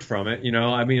learned from it.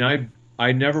 I mean,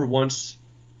 I never once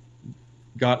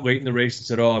got late in the race and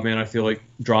said, oh man, I feel like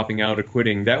dropping out or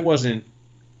quitting. That wasn't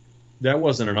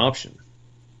an option.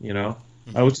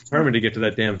 I was determined to get to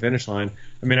that damn finish line.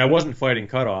 I mean, I wasn't fighting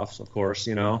cutoffs, of course,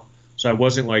 so I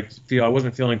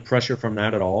wasn't feeling pressure from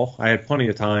that at all. I had plenty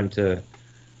of time to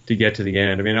get to the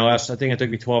end. I mean, I think it took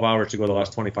me 12 hours to go the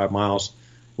last 25 miles,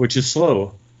 which is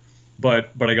slow,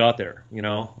 but I got there,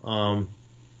 and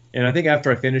I think after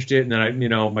I finished it and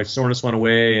then my soreness went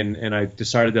away and I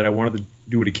decided that I wanted to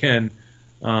do it again.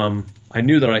 I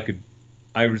knew that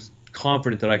I was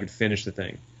confident that I could finish the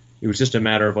thing. It was just a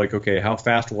matter of like, okay, how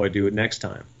fast will I do it next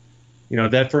time?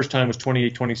 That first time was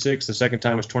 28:26. The second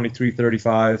time was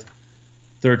 23:35.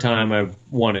 Third time I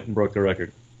won it and broke the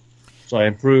record. So I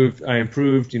improved.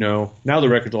 Now the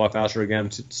record's a lot faster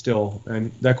again still,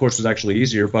 and that course was actually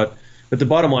easier. But the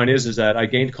bottom line is that I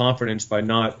gained confidence by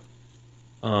not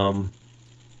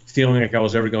feeling like I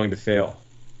was ever going to fail.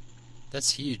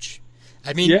 That's huge.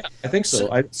 I mean, yeah, I think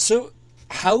so. So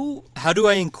how do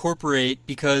I incorporate,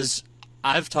 because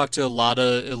I've talked to a lot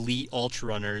of elite ultra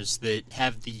runners that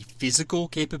have the physical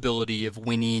capability of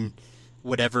winning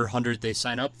whatever 100 they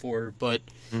sign up for, but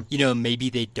maybe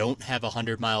they don't have a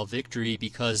 100-mile victory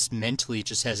because mentally it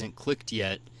just hasn't clicked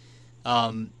yet.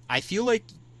 I feel like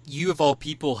you of all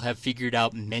people have figured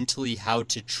out mentally how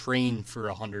to train for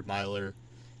a 100-miler.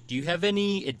 Do you have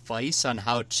any advice on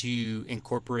how to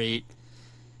incorporate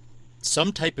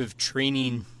some type of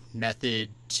training method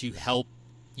to help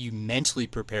you mentally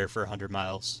prepare for 100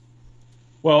 miles?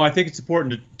 Well, I think it's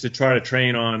important to try to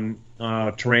train on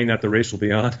terrain that the race will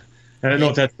be on. And I don't know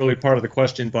if that's really part of the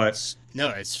question, but no,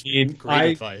 it's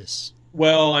great advice.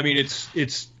 Well, I mean,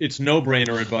 it's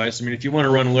no-brainer advice. I mean, if you want to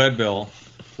run Leadville,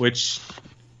 which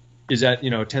is at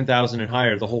 10,000 and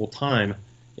higher the whole time,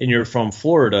 and you're from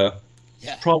Florida,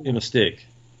 it's probably a mistake.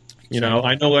 Exactly.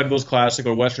 I know Leadville's classic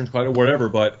or Western's classic or whatever,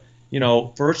 but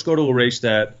first go to a race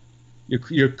that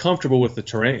you're comfortable with the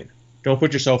terrain. Don't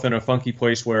put yourself in a funky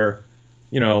place where,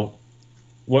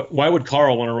 why would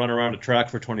Carl want to run around a track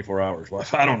for 24 hours? Well,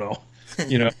 I don't know.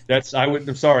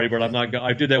 I'm sorry, but I'm not.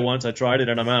 I did that once. I tried it,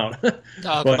 and I'm out.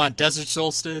 Come on, Desert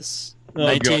Solstice,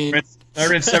 I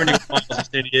ran 71 miles in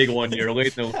San Diego one year,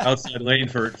 laid in the outside lane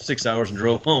for 6 hours and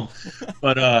drove home.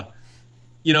 But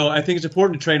I think it's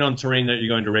important to train on terrain that you're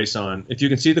going to race on. If you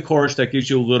can see the course, that gives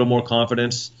you a little more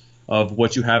confidence of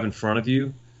what you have in front of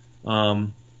you.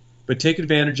 But take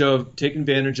advantage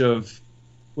of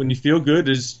when you feel good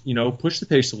is, push the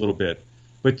pace a little bit.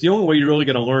 But the only way you're really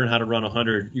going to learn how to run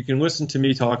 100, you can listen to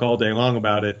me talk all day long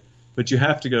about it, but you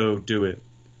have to go do it.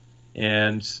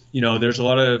 And, there's a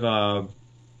lot of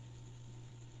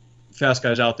fast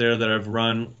guys out there that have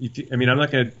run. I'm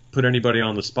not going to put anybody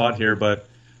on the spot here, but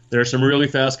there are some really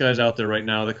fast guys out there right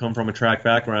now that come from a track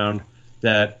background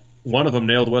that one of them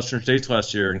nailed Western States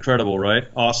last year. Incredible, right?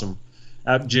 Awesome.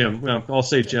 Jim. I'll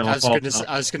say Jim. I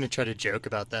was going to try to joke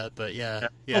about that, but yeah,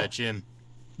 Jim.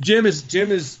 Jim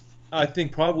is, I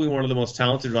think, probably one of the most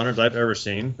talented runners I've ever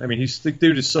seen. I mean, the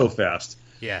dude is so fast.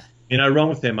 Yeah. I run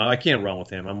with him. I can't run with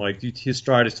him. I'm like, his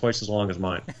stride is twice as long as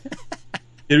mine.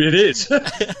 It is.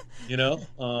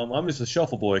 I'm just a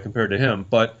shuffle boy compared to him.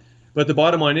 But the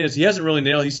bottom line is, he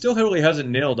still really hasn't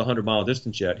nailed the 100-mile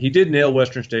distance yet. He did nail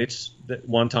Western States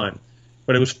one time,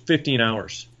 but it was 15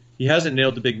 hours. He hasn't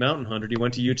nailed the Big Mountain 100. He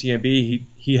went to UTMB.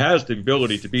 He has the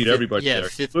ability to beat everybody there,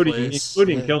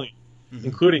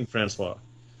 including Francois.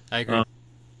 I agree.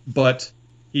 But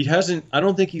he hasn't. I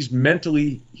don't think he's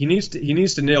mentally. He needs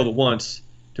to nail it once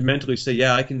to mentally say,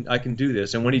 yeah, I can do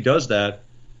this. And when he does that,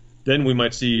 then we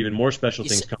might see even more special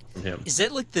things come from him. Is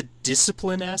that like the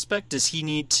discipline aspect? Does he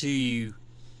need to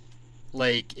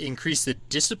increase the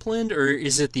discipline, or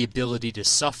is it the ability to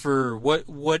suffer? What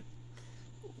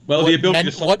the ability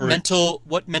to suffer.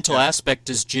 What mental aspect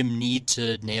does Jim need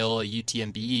to nail a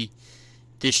UTMB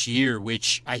this year?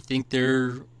 Which I think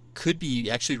there could be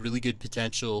actually really good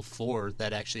potential for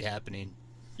that actually happening.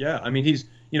 Yeah, I mean he's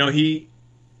I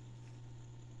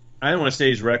don't want to say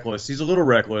he's reckless. He's a little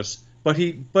reckless. But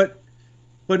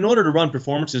in order to run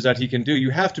performances that he can do,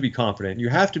 you have to be confident. You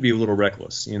have to be a little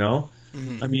reckless,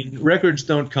 Mm-hmm. I mean, records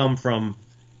don't come from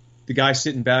the guy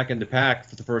sitting back in the pack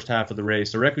for the first half of the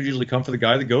race. The records usually come for the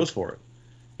guy that goes for it.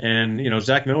 And,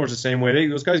 Zach Miller's the same way.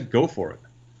 Those guys go for it.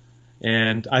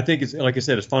 And I think it's, like I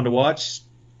said, it's fun to watch.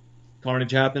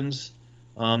 Carnage happens.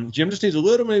 Jim just needs a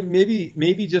little,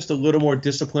 maybe just a little more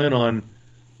discipline on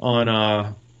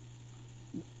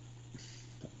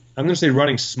I'm going to say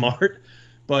running smart,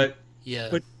 but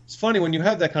it's funny when you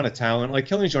have that kind of talent, like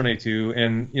Killing Journey 2,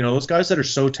 and those guys that are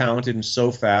so talented and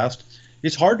so fast,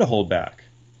 it's hard to hold back.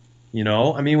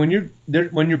 I mean, when you're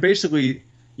basically,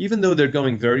 even though they're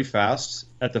going very fast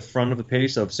at the front of the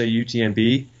pace of, say,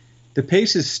 UTMB, the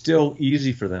pace is still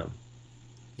easy for them.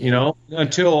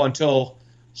 Until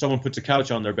someone puts a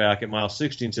couch on their back at mile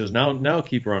 60 and says, now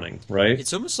keep running, right?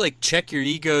 It's almost like check your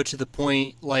ego to the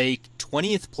point,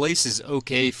 20th place is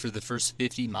okay for the first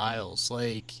 50 miles.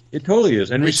 It totally is.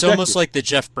 And it's almost like the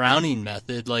Jeff Browning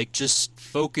method, just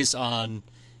focus on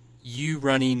you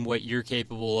running what you're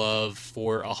capable of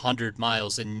for 100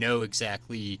 miles and know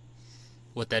exactly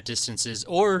what that distance is.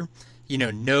 Or,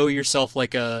 know yourself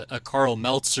like a Karl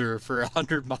Meltzer for a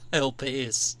 100-mile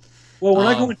pace. Well, when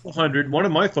I go into 100, one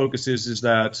of my focuses is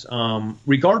that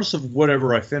regardless of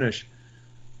whatever I finish,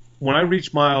 when I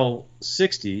reach mile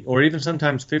 60, or even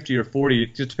sometimes 50 or 40,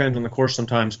 it just depends on the course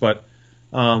sometimes, but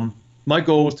my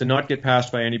goal is to not get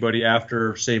passed by anybody after,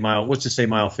 let's just say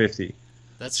mile 50.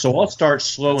 So cool. I'll start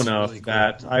slow enough really cool.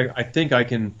 that I think I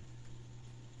can,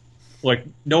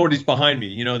 nobody's behind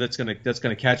me, that's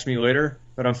gonna catch me later,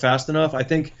 but I'm fast enough. I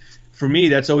think for me,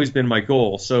 that's always been my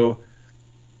goal. So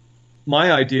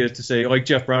my idea is to say, like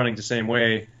Jeff Browning, the same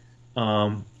way.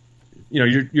 You're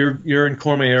in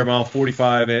Courmayeur mile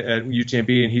 45 at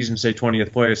UTMB, and he's in, say,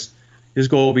 20th place. His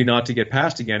goal will be not to get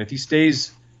passed again. If he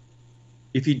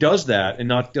does that and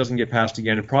doesn't get passed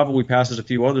again, and probably passes a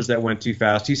few others that went too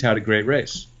fast, he's had a great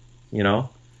race. He's on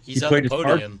the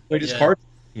podium. Played his heart.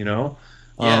 When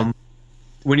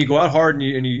you go out hard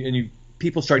and you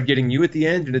people start getting you at the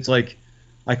end, and it's like,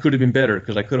 I could have been better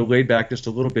because I could have laid back just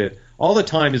a little bit. All the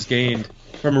time is gained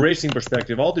from a racing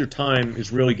perspective. All their time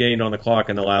is really gained on the clock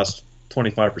in the last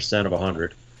 25% of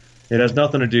 100. It has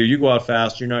nothing to do. You go out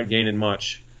fast, you're not gaining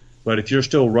much. But if you're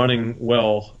still running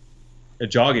well,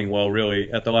 jogging well,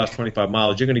 really, at the last 25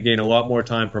 miles, you're going to gain a lot more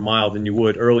time per mile than you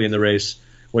would early in the race,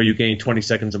 where you gain 20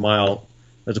 seconds a mile,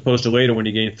 as opposed to later when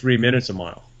you gain 3 minutes a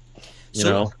mile. You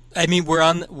know? I mean, we're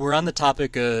on the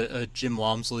topic of Jim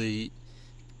Walmsley.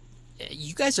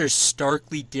 You guys are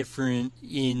starkly different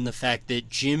in the fact that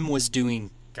Jim was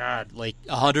doing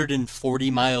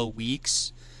 140-mile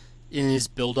weeks in his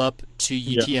build-up to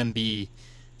UTMB.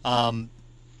 Yeah.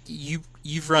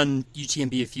 You've run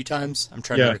UTMB a few times. I'm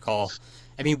trying to recall.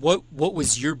 I mean, what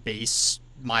was your base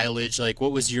mileage? Like,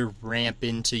 what was your ramp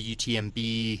into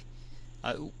UTMB?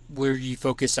 Were you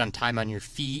focused on time on your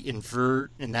feet and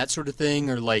vert and that sort of thing?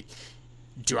 Or, like,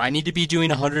 do I need to be doing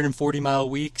 140-mile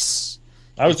weeks?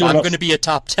 I'm going to be a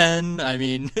top 10, I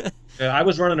mean... I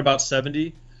was running about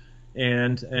 70,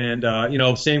 and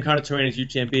same kind of terrain as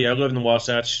UTMB. I live in the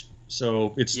Wasatch,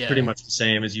 so it's pretty much the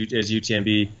same as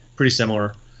UTMB, pretty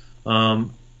similar.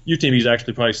 UTMB is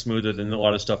actually probably smoother than a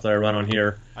lot of stuff that I run on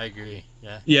here. I agree,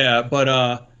 yeah. Yeah, but,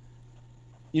 I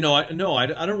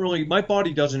don't really... My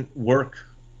body doesn't work.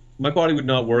 My body would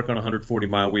not work on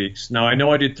 140-mile weeks. Now, I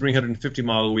know I did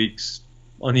 350-mile weeks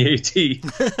on the AT,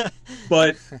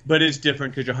 but it's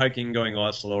different because you're hiking and going a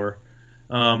lot slower.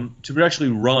 To actually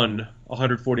run a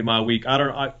 140-mile week, I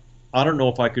don't know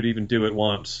if I could even do it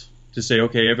once. To say,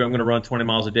 okay, if I'm going to run 20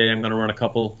 miles a day, I'm going to run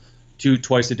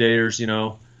twice a day, or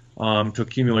to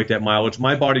accumulate that mileage.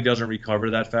 My body doesn't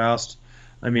recover that fast.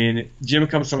 I mean, Jim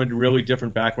comes from a really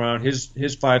different background. His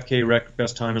 5K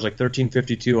best time is like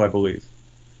 13:52, I believe.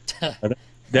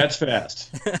 That's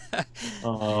fast.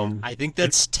 I think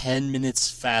that's 10 minutes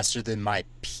faster than my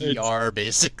PR,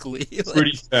 basically.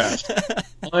 Pretty fast.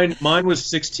 Mine was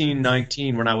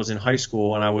 16:19 when I was in high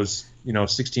school, and I was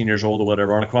 16 years old or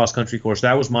whatever on a cross country course.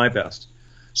 That was my best.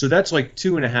 So that's like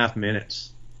 2.5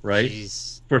 minutes, right?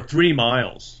 Jeez. For 3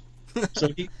 miles. So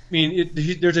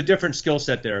there's a different skill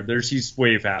set there. He's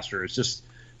way faster. It's just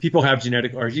people have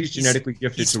he's genetically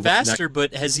gifted. He's faster,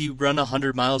 but has he run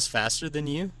 100 miles faster than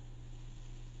you?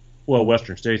 Well,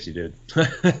 Western States he did.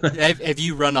 Have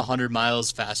you run 100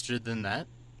 miles faster than that?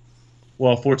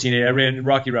 Well, 14.8. I ran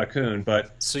Rocky Raccoon,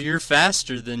 but... So you're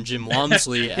faster than Jim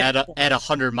Walmsley at a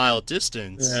 100-mile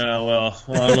distance. Yeah, well,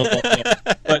 I don't know about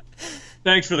that. But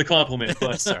thanks for the compliment.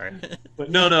 But, sorry.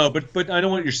 But but I know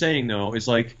what you're saying, though, is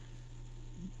like,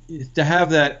 to have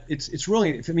that, it's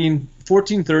really,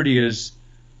 14:30 is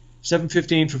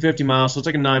 7:15 for 50 miles, so it's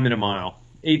like a 9-minute mile,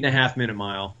 8.5-minute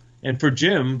mile. And for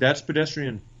Jim, that's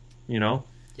pedestrian. Yeah.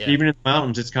 Even in the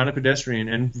mountains, it's kind of pedestrian.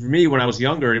 And for me, when I was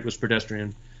younger, it was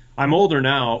pedestrian. I'm older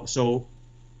now, I'm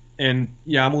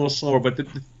a little slower. But the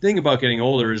thing about getting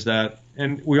older is that,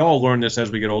 and we all learn this as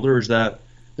we get older, is that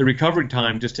the recovery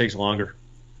time just takes longer.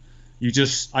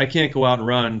 I can't go out and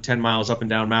run 10 miles up and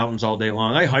down mountains all day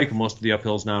long. I hike most of the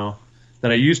uphills now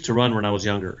that I used to run when I was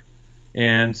younger.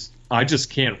 And I just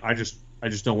can't. I just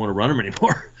don't want to run them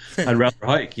anymore. I'd rather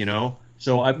hike,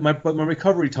 So my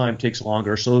recovery time takes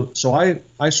longer. So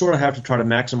I sort of have to try to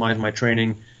maximize my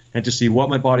training and to see what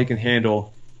my body can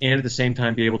handle, and at the same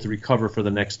time be able to recover for the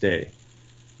next day.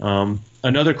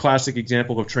 Another classic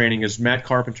example of training is Matt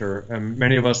Carpenter, and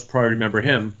many of us probably remember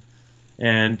him.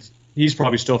 And he's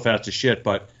probably still fast as shit,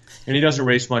 and he doesn't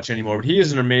race much anymore. But he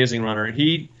is an amazing runner.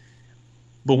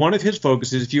 But one of his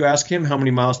focuses, if you ask him how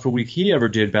many miles per week he ever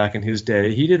did back in his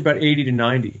day, he did about 80 to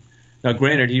 90. Now,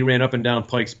 granted, he ran up and down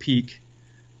Pikes Peak.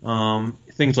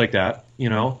 Things like that,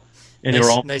 And they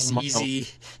were all nice, easy.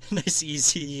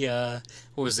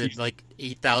 What was it, like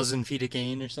 8,000 feet of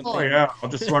gain or something? Oh yeah, I'll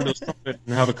just run to the summit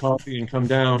and have a coffee and come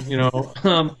down,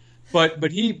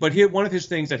 But he one of his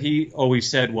things that he always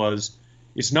said was,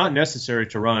 it's not necessary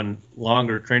to run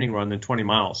longer training run than 20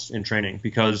 miles in training,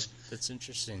 because that's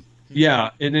interesting. Yeah,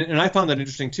 and I found that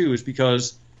interesting too, is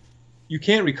because you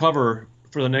can't recover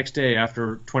for the next day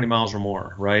after 20 miles or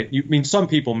more, right? Some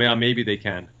people maybe they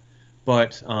can,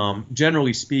 but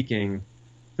generally speaking,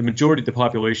 the majority of the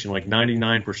population, like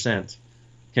 99%,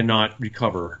 cannot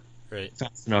recover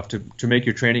fast enough to make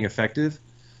your training effective.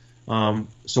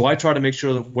 So I try to make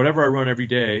sure that whatever I run every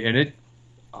day, and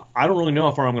I don't really know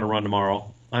how far I'm going to run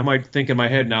tomorrow. I might think in my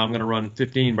head now I'm going to run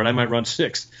 15, but I might run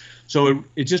 6. So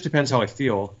it just depends how I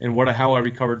feel and how I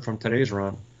recovered from today's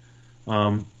run.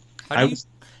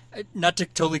 Not to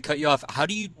totally cut you off, how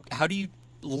do you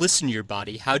listen to your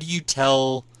body? How do you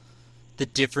tell the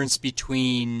difference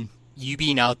between you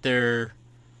being out there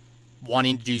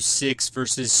wanting to do 6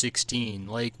 versus 16?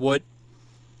 Like, what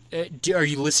are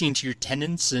you listening to your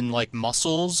tendons and like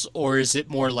muscles, or is it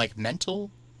more like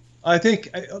mental? I think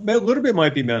a little bit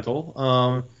might be mental.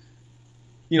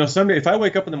 Someday if I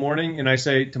wake up in the morning and I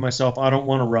say to myself, I don't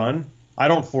want to run, I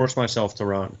don't force myself to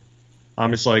run.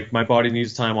 I'm just like, my body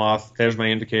needs time off. There's my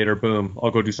indicator. Boom.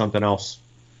 I'll go do something else.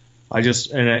 I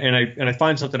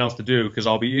find something else to do, because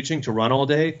I'll be itching to run all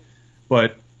day,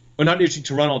 but not itching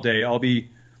to run all day. I'll be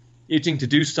itching to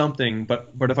do something, but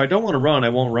if I don't want to run, I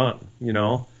won't run.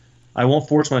 I won't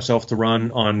force myself to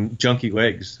run on junky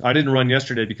legs. I didn't run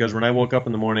yesterday because when I woke up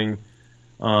in the morning,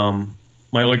 my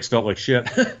legs felt like shit.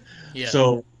 Yeah.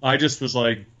 So I just was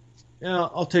like, yeah,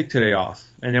 I'll take today off.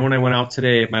 And then when I went out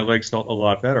today, my legs felt a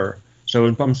lot better.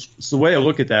 So the way I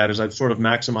look at that is I'm sort of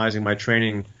maximizing my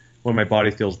training when my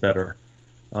body feels better.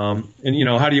 And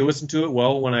how do you listen to it?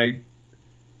 Well, when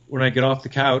I get off the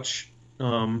couch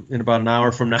in about an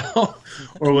hour from now,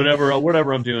 or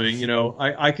whatever I'm doing,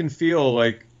 I can feel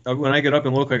like when I get up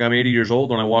and look like I'm 80 years old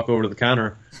when I walk over to the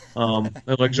counter, I'm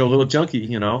like a little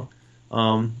junkie.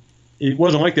 It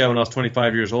wasn't like that when I was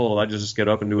 25 yees old. I just get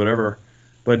up and do whatever.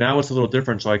 But now it's a little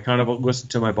different, so I kind of listen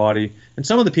to my body. And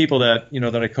some of the people that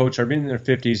I coach are in their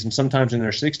 50s and sometimes in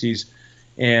their 60s,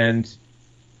 and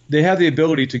they have the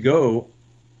ability to go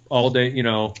all day,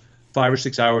 5 or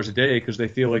 6 hours a day because they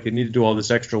feel like they need to do all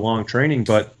this extra long training.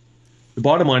 But the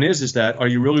bottom line is that are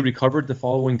you really recovered the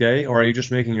following day, or are you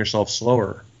just making yourself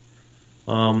slower?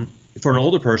 For an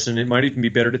older person, it might even be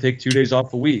better to take 2 days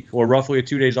off a week, or roughly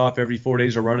 2 days off every 4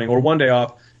 days of running, or 1 day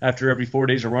off after every 4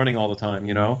 days of running all the time,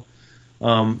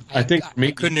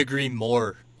 I couldn't agree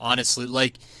more, honestly.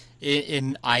 Like,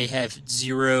 and I have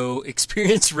zero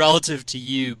experience relative to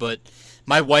you, but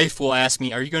my wife will ask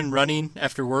me, "Are you going running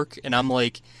after work?" And I'm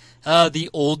like, the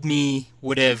old me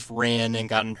would have ran and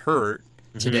gotten hurt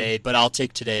today, but I'll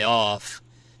take today off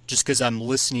just because I'm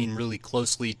listening really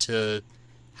closely to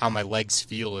how my legs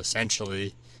feel,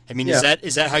 essentially. I mean, Yeah.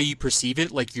 is that how you perceive it?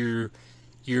 Like your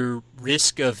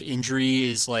risk of injury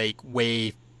is like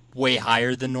way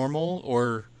higher than normal,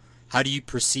 or how do you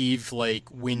perceive like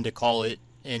when to call it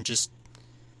and just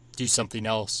do something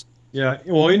else? Yeah,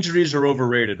 well, injuries are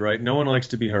overrated, right? No one likes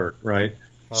to be hurt, right?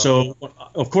 So,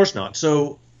 of course not.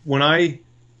 So when I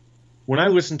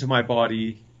listen to my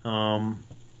body, another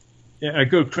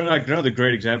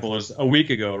great example is a week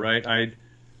ago, right? I had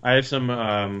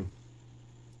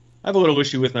I have a little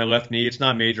issue with my left knee. It's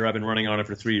not major. I've been running on it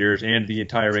for 3 years and the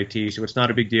entire AT, so it's not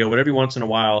a big deal. But every once in a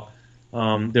while,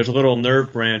 there's a little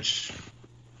nerve branch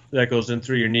that goes in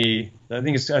through your knee. I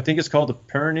think it's called the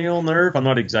peroneal nerve. I'm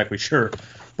not exactly sure,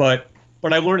 but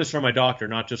I learned this from my doctor,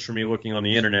 not just from me looking on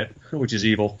the internet, which is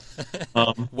evil.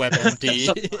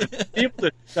 WebMD. Be able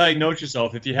to diagnose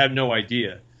yourself if you have no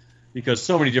idea, because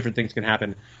so many different things can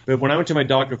happen. But when I went to my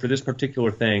doctor for this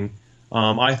particular thing,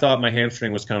 I thought my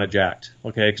hamstring was kind of jacked,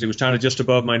 okay, because it was kind of just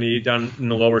above my knee, down in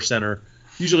the lower center.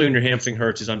 Usually when your hamstring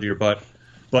hurts, it's under your butt.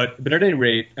 But at any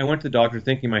rate, I went to the doctor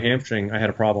thinking my hamstring, I had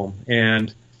a problem.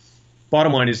 And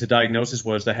bottom line is the diagnosis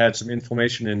was that I had some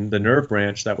inflammation in the nerve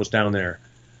branch that was down there.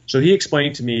 So he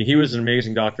explained to me, he was an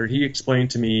amazing doctor, he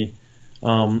explained to me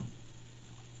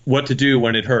what to do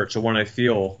when it hurts, or when I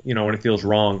feel, when it feels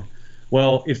wrong.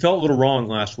 Well, it felt a little wrong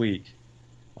last week.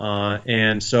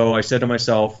 And so I said to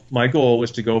myself, my goal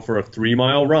was to go for a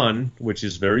 3-mile run, which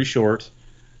is very short.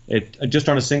 Just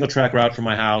on a single track route from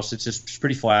my house. It's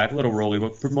pretty flat, a little rolly,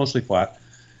 but mostly flat.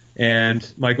 And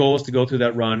my goal is to go through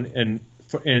that run and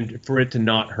for it to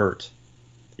not hurt.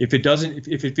 If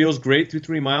it feels great through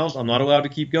 3 miles, I'm not allowed to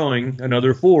keep going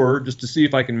another 4 just to see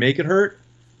if I can make it hurt.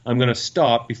 I'm going to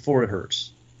stop before it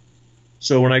hurts.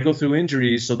 So when I go through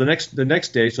injuries, so the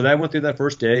next day, so I went through that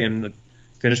first day and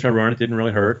finished my run. It didn't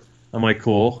really hurt. I'm like,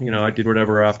 cool. I did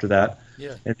whatever after that.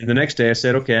 Yeah. And then the next day I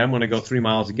said, okay, I'm going to go 3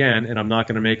 miles again, and I'm not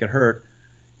going to make it hurt.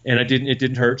 And it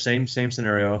didn't hurt. Same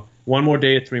scenario. One more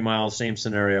day at 3 miles, same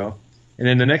scenario. And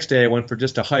then the next day I went for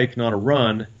just a hike, not a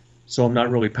run. So I'm not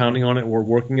really pounding on it or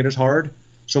working it as hard.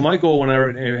 So my goal when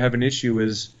I have an issue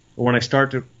is, or when I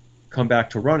start to come back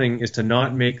to running, is to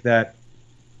not make that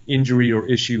injury or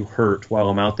issue hurt while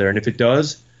I'm out there. And if it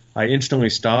does, I instantly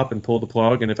stop and pull the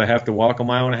plug. And if I have to walk a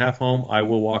mile and a half home, I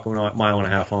will walk a mile and a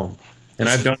half home. And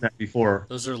I've done that before.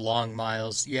 Those are long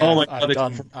miles. Yeah, oh my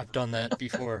God, I've done that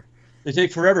before. They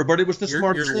take forever, but it was the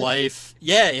smart your decision. life.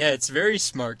 Yeah, it's a very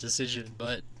smart decision,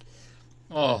 but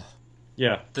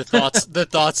yeah, the thoughts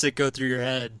that go through your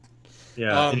head.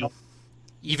 Yeah,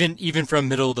 even from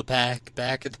middle of the pack,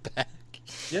 back of the pack.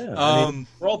 Yeah,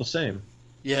 we're all the same.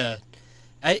 Yeah,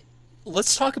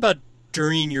 let's talk about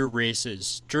during your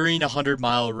races, during a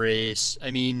 100-mile race.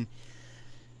 I mean,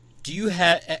 do you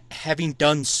having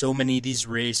done so many of these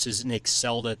races and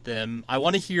excelled at them, I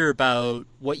want to hear about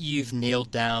what you've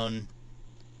nailed down.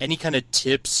 Any kind of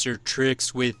tips or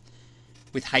tricks with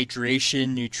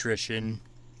hydration, nutrition.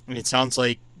 I mean, it sounds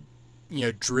like,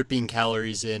 dripping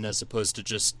calories in as opposed to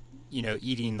just,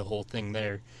 eating the whole thing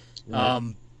there.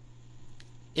 Right.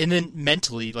 And then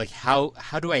mentally, like how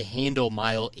do I handle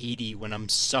mile 80 when I'm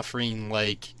suffering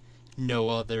like no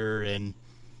other, and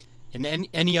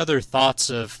any other thoughts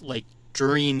of like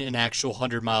during an actual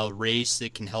 100-mile race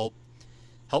that can help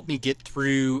me get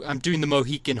through? I'm doing the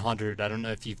Mohican 100. I don't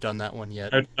know if you've done that one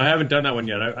yet. I haven't done that one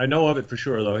yet. I know of it for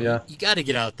sure, though. Yeah. You got to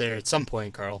get out there at some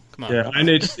point, Carl. Come on. Yeah, I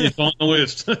need. It's on the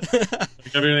list. Like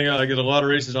everything else, I get a lot of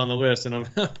races on the list, and I'm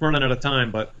running out of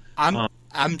time. But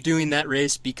I'm doing that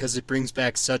race because it brings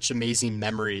back such amazing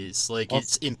memories. Like,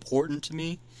 it's important to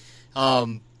me.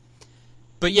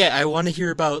 But yeah, I want to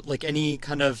hear about like any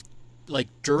kind of like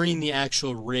during the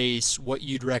actual race, what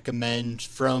you'd recommend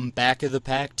from back of the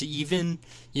pack to even,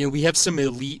 we have some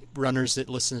elite runners that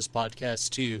listen to this podcast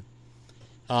too.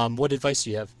 What advice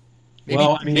do you have?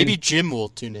 Maybe Jim will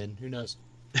tune in. Who knows?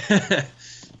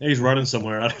 He's running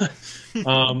somewhere.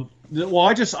 Well,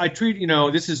 I treat,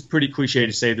 this is pretty cliche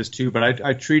to say this too, but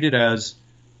I treat it as,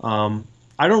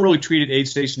 I don't really treat it aid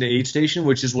station to aid station,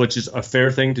 which is a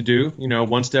fair thing to do,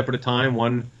 one step at a time,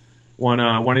 one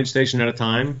aid station at a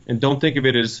time. And don't think of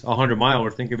it as a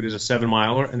 100-miler. Think of it as a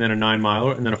 7-miler and then a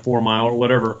 9-miler and then a 4-miler,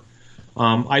 whatever.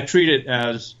 I treat it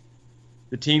as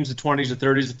the teens, the 20s, the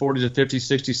 30s, the 40s, the 50s,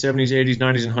 60s, 70s, 80s,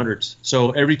 90s, and 100s.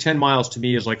 So every 10 miles to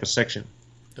me is like a section.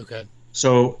 Okay.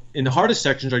 So in the hardest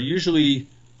sections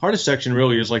hardest section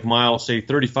really is like mile, say,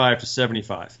 35 to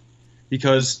 75,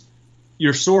 because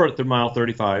you're sore at the mile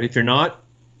 35. If you're not,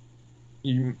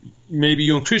 maybe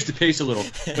you increase the pace a little,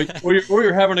 or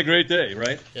you're having a great day,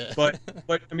 right? Yeah. But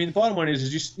I mean, the bottom line is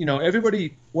just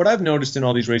everybody. What I've noticed in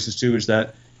all these races too is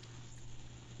that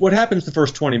what happens the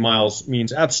first 20 miles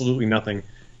means absolutely nothing.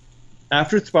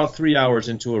 After it's about 3 hours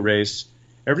into a race,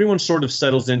 everyone sort of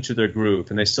settles into their groove,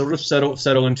 and they sort of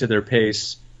settle into their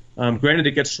pace. Granted,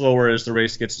 it gets slower as the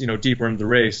race gets deeper into the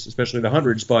race, especially the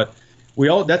hundreds. But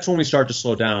that's when we start to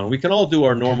slow down. We can all do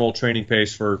our normal training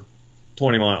pace for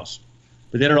 20 miles,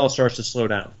 but then it all starts to slow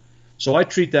down. So I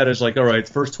treat that as like, all right,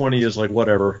 the first 20 is like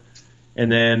whatever,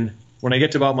 and then when I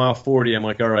get to about mile 40, I'm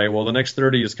like, all right, well the next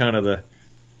 30 is kind of the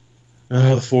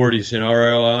 40s. All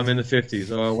right, well, I'm in the 50s.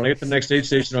 When I get to the next aid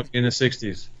station, I'm in the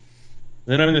 60s.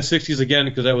 Then I'm in the 60s again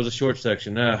because that was a short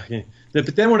section.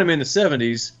 But then when I'm in the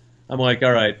 70s, I'm like,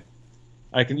 all right,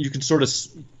 you can sort of,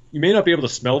 you may not be able to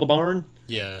smell the barn.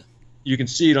 Yeah. You can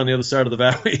see it on the other side of the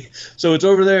valley. So it's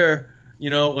over there,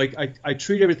 like I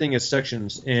treat everything as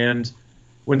sections. And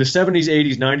when the 70s,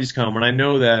 80s, 90s come, and I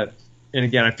know that, and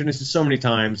again, I finished it so many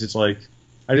times, it's like,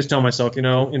 I just tell myself,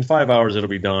 in 5 hours it'll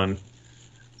be done.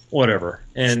 Whatever.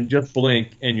 And just blink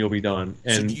and you'll be done.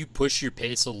 And so do you push your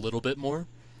pace a little bit more?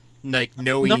 Like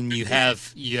knowing you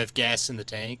have gas in the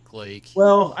tank, like.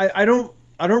 Well, I don't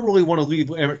really want to leave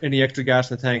any extra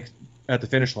gas in the tank at the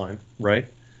finish line, right?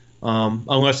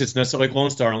 Unless it's necessarily like Lone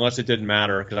Star, unless it didn't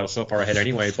matter because I was so far ahead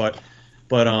anyway. But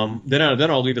then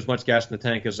I'll leave as much gas in the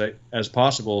tank as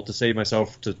possible to save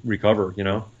myself to recover.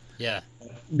 Yeah.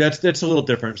 That's a little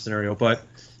different scenario, but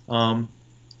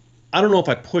I don't know if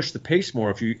I push the pace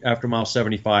more after mile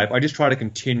 75. I just try to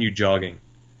continue jogging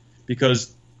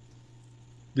because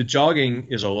the jogging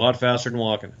is a lot faster than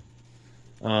walking.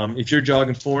 If you're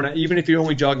jogging even if you're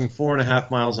only jogging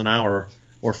 4.5 miles an hour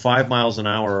or 5 miles an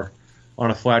hour on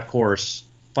a flat course,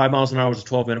 5 miles an hour is a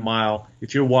 12-minute mile.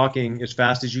 If you're walking as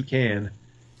fast as you can,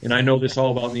 and I know this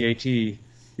all about in the AT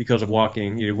because of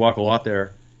walking, you walk a lot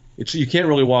there. You can't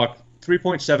really walk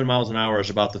 3.7 miles an hour is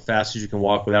about the fastest you can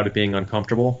walk without it being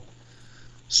uncomfortable.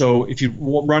 So if you're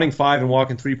running 5 and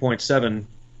walking 3.7.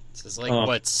 So it's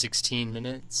like, 16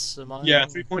 minutes a mile? Yeah,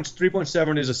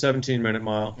 3.7 is a 17-minute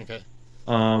mile. Okay.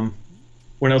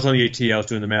 When I was on the AT, I was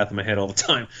doing the math in my head all the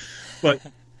time. But,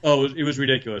 it was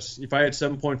ridiculous. If I had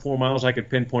 7.4 miles, I could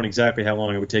pinpoint exactly how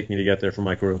long it would take me to get there from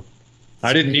my crew.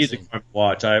 I didn't need the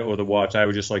watch. I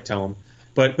would just tell them.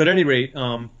 But at any rate,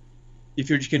 if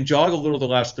you can jog a little the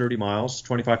last 30 miles,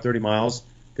 25, 30 miles,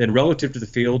 then relative to the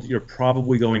field, you're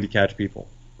probably going to catch people.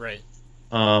 Right.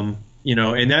 And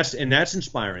that's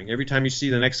inspiring. Every time you see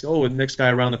the next guy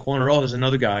around the corner, there's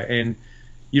another guy, and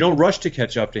you don't rush to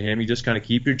catch up to him. You just kind of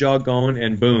keep your jog going,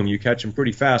 and boom, you catch him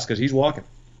pretty fast because he's walking.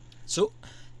 So,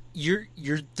 you're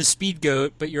the speed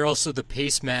goat, but you're also the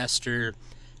pace master.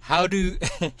 How do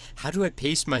I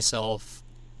pace myself?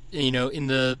 In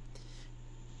the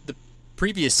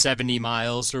previous 70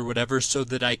 miles or whatever, so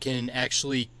that I can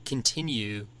actually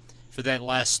continue for that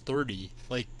last 30.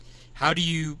 Like, how do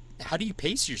you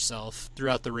pace yourself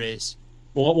throughout the race?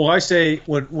 Well, I say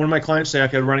when my clients say,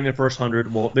 okay, I'm running the first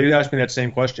 100, well, they ask me that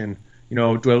same question.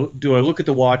 Do I look at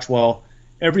the watch? Well,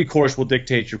 every course will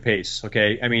dictate your pace,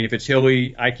 okay? I mean, if it's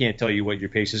hilly, I can't tell you what your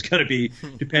pace is going to be.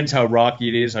 Depends how rocky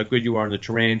it is, how good you are in the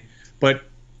terrain. But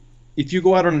if you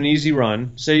go out on an easy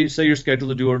run, say you're scheduled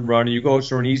to do a run, and you go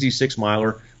for an easy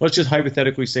 6-miler, let's just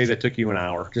hypothetically say that took you an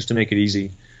hour, just to make it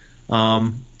easy.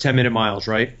 10-minute miles,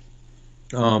 right?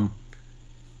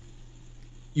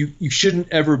 You shouldn't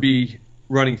ever be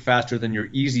running faster than your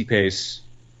easy pace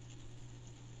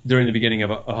during the beginning of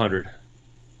 100.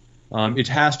 It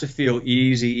has to feel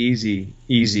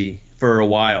easy for a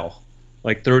while,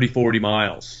 like 30, 40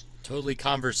 miles. Totally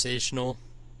conversational.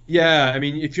 Yeah, I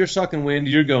mean, if you're sucking wind,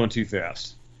 you're going too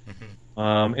fast.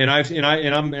 I've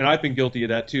been guilty of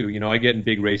that too. You know, I get in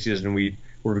big races and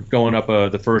we're going up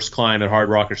the first climb at Hard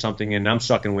Rock or something, and I'm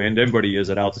sucking wind. Everybody is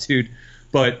at altitude,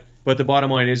 but the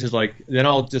bottom line is like then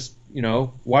I'll just, you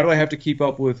know, why do I have to keep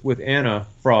up with Anna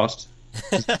Frost?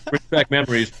 Brings back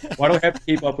memories. Why do I have to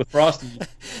keep up with Frosty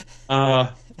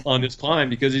on this climb?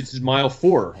 Because it's mile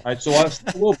 4. So I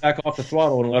will back off the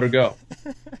throttle and let her go.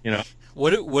 You know.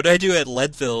 What I do at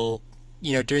Leadville,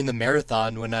 you know, during the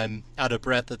marathon when I'm out of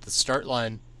breath at the start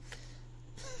line.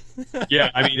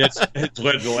 Yeah, I mean it's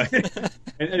Leadville.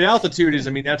 And altitude is,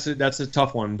 I mean, that's a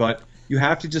tough one, but you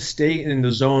have to just stay in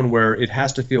the zone where it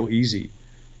has to feel easy.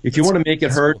 If you want to make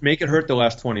it hurt, cool. Make it hurt the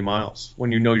last 20 miles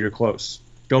when you know you're close.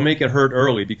 Don't make it hurt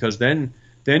early, because then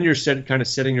you're kind of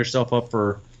setting yourself up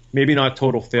for maybe not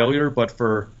total failure, but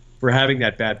for having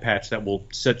that bad patch that will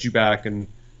set you back and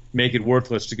make it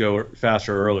worthless to go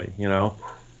faster early. You know.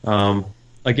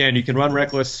 Again, you can run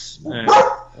reckless.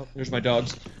 There's my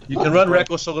dogs. You can run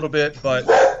reckless a little bit, but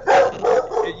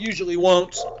it usually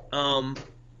won't.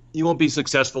 You won't be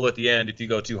successful at the end if you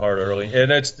go too hard early. And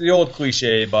it's the old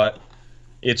cliche, but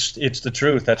it's the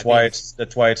truth. That's why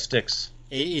it sticks.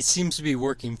 It seems to be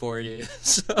working for you.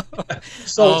 So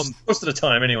most of the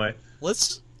time, anyway.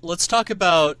 Let's talk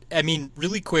about. I mean,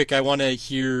 really quick. I want to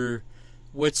hear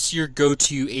what's your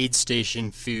go-to aid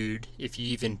station food, if you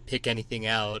even pick anything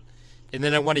out. And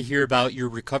then I want to hear about your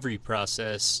recovery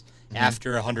process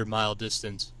after a 100-mile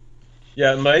distance.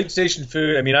 Yeah, my aid station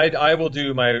food, I mean, I will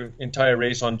do my entire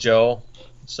race on gel.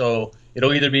 So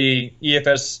it'll either be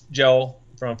EFS gel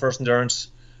from First Endurance,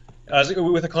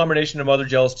 with a combination of other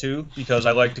gels too, because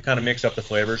I like to kind of mix up the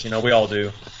flavors. You know, we all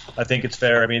do. I think it's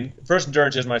fair. I mean, First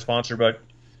Endurance is my sponsor, but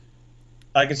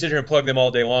I can sit here and plug them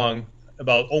all day long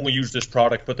about only use this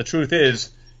product. But the truth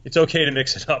is, it's okay to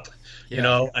mix it up. Yeah. You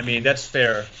know, I mean, that's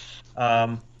fair.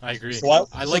 I agree.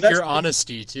 I like your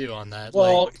honesty too on that.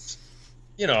 Well,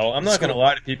 you know, I'm not going to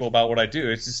lie to people about what I do.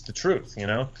 It's just the truth, you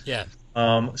know. Yeah.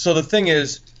 So the thing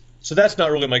is, so that's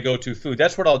not really my go-to food.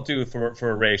 That's what I'll do for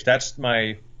a race. That's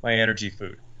my energy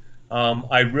food.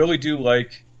 I really do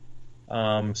like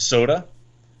soda.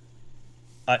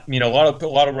 You know, a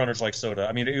lot of runners like soda.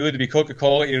 I mean, it would be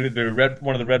Coca-Cola, it would be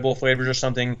one of the Red Bull flavors or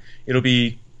something. It'll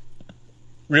be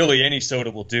really any soda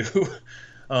will do.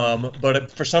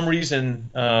 But for some reason,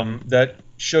 that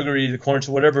sugary, the corn,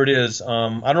 whatever it is, I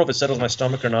don't know if it settles my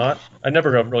stomach or not. I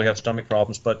never really have stomach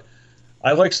problems, but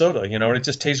I like soda, you know, and it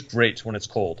just tastes great when it's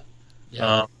cold.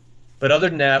 Yeah. But other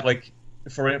than that, like,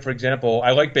 for example,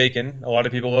 I like bacon. A lot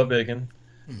of people love bacon.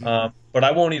 But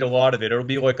I won't eat a lot of it. It'll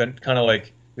be like kind of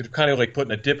like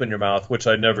putting a dip in your mouth, which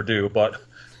I never do, but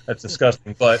that's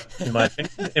disgusting. But in my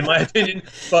opinion,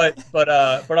 but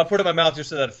I'll put it in my mouth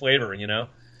just for that flavor, you know.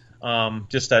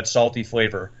 Just that salty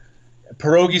flavor.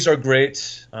 Pierogies are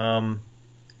great.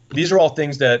 These are all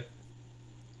things that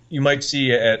you might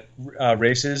see at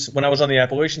races. When I was on the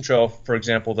Appalachian Trail, for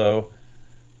example, though,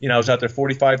 you know, I was out there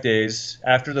 45 days.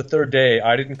 After the 3rd day,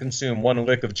 I didn't consume one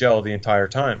lick of gel the entire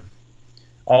time.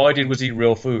 All I did was eat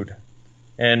real food.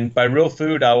 And by real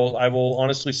food, I will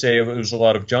honestly say it was a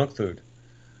lot of junk food.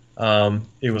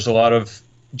 It was a lot of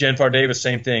Jen Far Davis,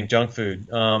 same thing, junk food.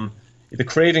 The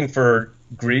craving for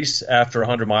grease after a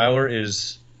 100-miler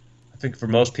is, I think for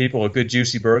most people, a good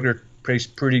juicy burger tastes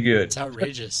pretty good. It's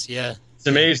outrageous, yeah. It's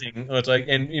amazing. It's like,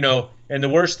 and you know, and the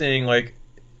worst thing, like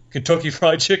Kentucky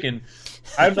Fried Chicken,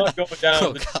 I'm not going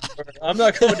down. I'm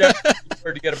not going down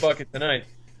to get a bucket tonight.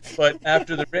 But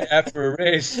after a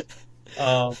race,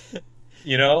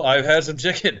 you know, I've had some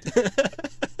chicken.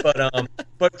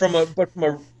 But from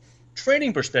a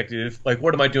training perspective, like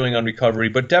what am I doing on recovery?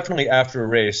 But definitely after a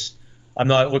race, I'm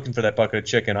not looking for that bucket of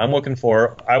chicken. I will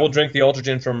drink the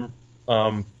Ultragen from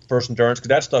First Endurance, because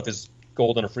that stuff is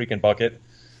gold in a freaking bucket.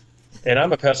 And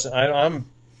I'm a pessimist.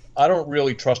 I don't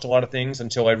really trust a lot of things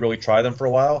until I really try them for a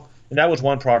while. And that was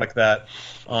one product that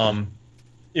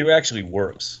it actually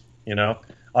works. You know,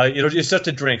 it's just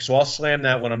a drink, so I'll slam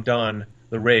that when I'm done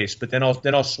the race. But then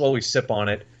I'll slowly sip on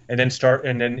it, and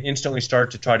then instantly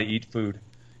start to try to eat food.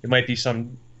 It might be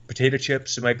some potato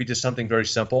chips. It might be just something very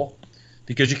simple.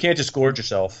 Because you can't just gorge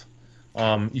yourself.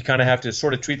 You kind of have to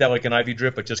sort of treat that like an IV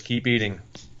drip, but just keep eating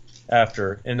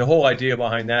after. And the whole idea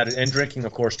behind that, and drinking,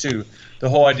 of course, too, the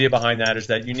whole idea behind that is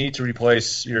that you need to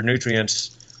replace your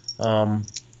nutrients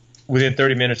within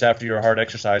 30 minutes after your hard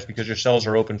exercise, because your cells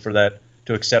are open for that,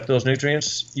 to accept those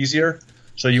nutrients easier.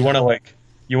 So you want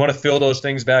to fill those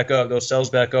things back up, those cells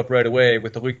back up right away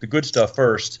with the good stuff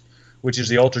first, which is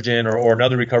the Ultragen or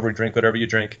another recovery drink, whatever you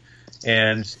drink.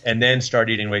 And then start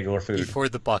eating regular food before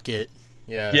the bucket.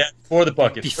 Yeah. Yeah, before the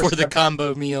bucket. Before the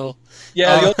combo meal.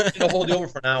 Yeah, they'll hold you over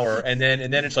for an hour, and then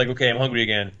it's like, okay, I'm hungry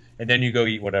again, and then you go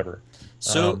eat whatever.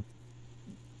 So,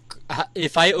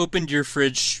 if I opened your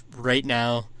fridge right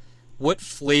now, what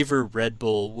flavor Red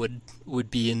Bull would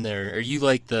be in there? Are you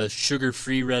like the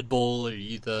sugar-free Red Bull? Are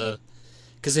you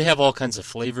because they have all kinds of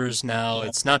flavors now.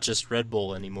 It's not just Red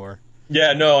Bull anymore.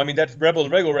 Yeah, no, I mean that's Red Bull. The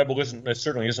regular Red Bull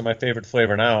certainly isn't my favorite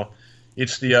flavor now.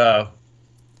 It's the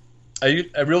I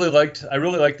really liked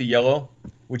the yellow,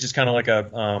 which is kind of like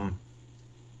a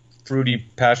fruity,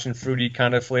 passion fruity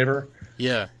kind of flavor.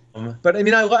 Yeah. But I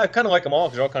mean, I kind of like them all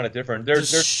because they're all kind of different. There's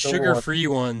sugar-free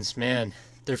ones, man.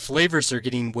 Their flavors are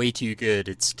getting way too good.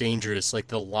 It's dangerous, like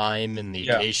the lime and the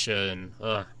acacia, and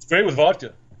it's great with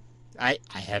vodka. I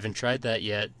haven't tried that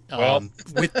yet. Well.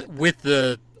 with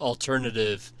the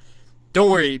alternative. Don't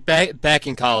worry. Back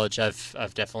in college,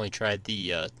 I've definitely tried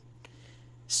the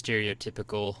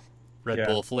stereotypical Red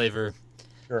Bull flavor.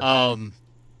 Sure.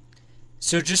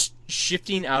 So just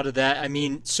shifting out of that, I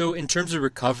mean, so in terms of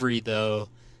recovery though,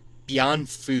 beyond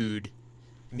food,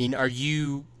 I mean, are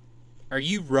you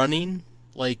running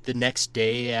like the next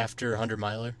day after a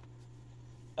 100-miler?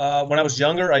 When I was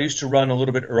younger, I used to run a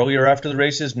little bit earlier after the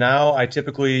races. Now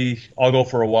I'll go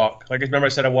for a walk. Like remember I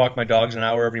said I walk my dogs an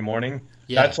hour every morning.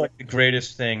 Yeah. That's like the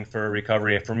greatest thing for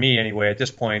recovery for me anyway at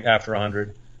this point after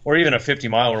 100 or even a 50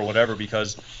 mile or whatever,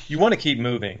 because you want to keep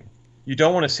moving. You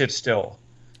don't want to sit still.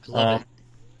 I love it.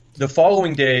 The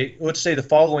following day,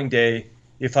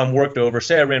 if I'm worked over,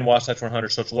 say I ran Wasatch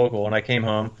 100, so it's local, and I came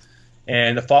home,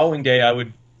 and the following day I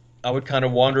would kind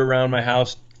of wander around my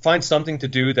house, find something to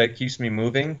do that keeps me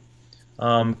moving.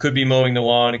 Could be mowing the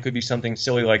lawn, it could be something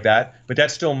silly like that, but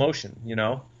that's still motion, you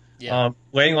know? Yeah.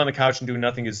 Laying on the couch and doing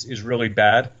nothing is really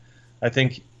bad. I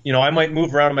think, I might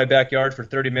move around in my backyard for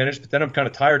 30 minutes, but then I'm kind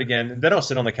of tired again, and then I'll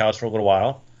sit on the couch for a little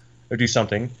while or do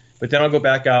something, but then I'll go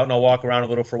back out and I'll walk around a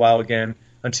little for a while again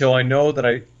until I know that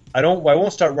I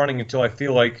won't start running until I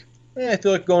feel like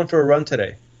going for a run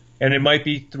today. And it might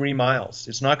be 3 miles.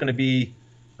 It's not going to be,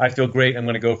 I feel great, I'm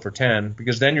going to go for 10,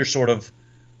 because then you're sort of,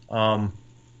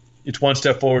 it's one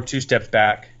step forward, 2 steps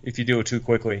back if you do it too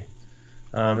quickly.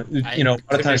 I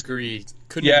couldn't agree.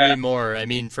 Couldn't agree more. I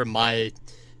mean, from my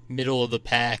middle of the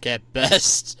pack at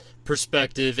best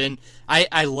perspective, and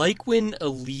I like when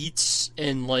elites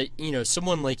and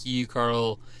someone like you,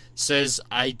 Carl, says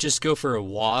I just go for a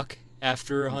walk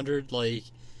after 100. Like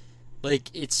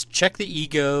it's check the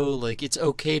ego. Like it's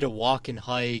okay to walk and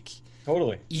hike.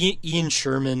 Totally. Ian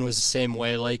Sherman was the same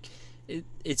way. Like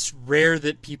it's rare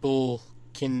that people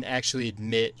can actually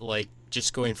admit like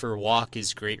just going for a walk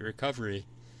is great recovery.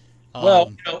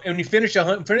 Well, and you finish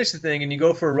the thing and you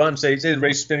go for a run, say the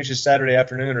race finishes Saturday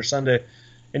afternoon or Sunday,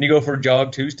 and you go for a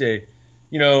jog Tuesday,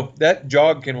 that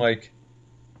jog can like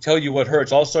tell you what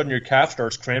hurts. All of a sudden your calf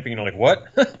starts cramping and you're like, what?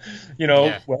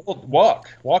 Well,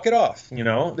 walk it off.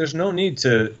 There's no need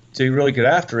to really get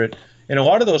after it. And a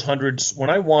lot of those hundreds, when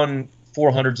I won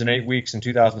 400s in 8 weeks in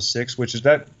 2006, which is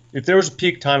that, if there was a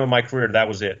peak time of my career, that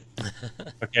was it.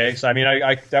 Okay, so I mean,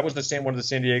 I that was the same one. The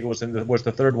San Diego was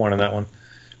the third one in that one.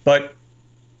 But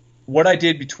what I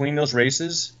did between those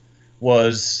races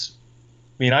was,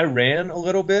 I ran a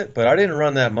little bit, but I didn't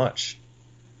run that much.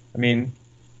 I mean,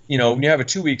 when you have a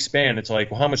 2-week span, it's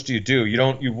like, well, how much do?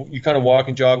 You kind of walk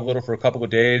and jog a little for a couple of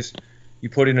days. You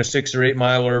put in a 6 or 8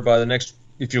 miler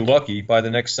if you're lucky, by the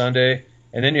next Sunday,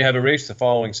 and then you have a race the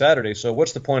following Saturday. So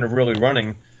what's the point of really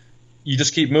running? You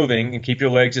just keep moving and keep your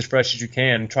legs as fresh as you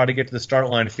can. Try to get to the start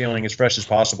line feeling as fresh as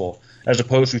possible, as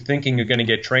opposed to thinking you're going to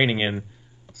get training in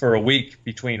for a week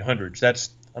between hundreds.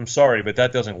 I'm sorry, but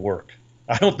that doesn't work.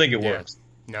 I don't think it works.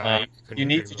 No, you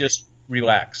need to just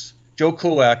relax. Joe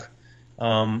Kulak, I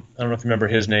don't know if you remember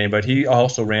his name, but he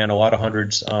also ran a lot of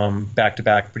hundreds back to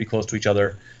back, pretty close to each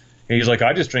other. And he's like,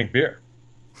 I just drink beer.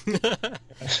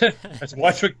 I said, well,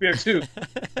 I drink beer too.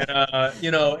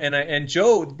 And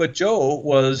Joe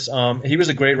was he was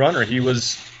a great runner.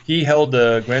 He held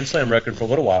the Grand Slam record for a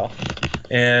little while,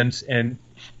 and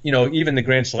even the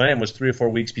Grand Slam was 3 or 4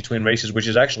 weeks between races, which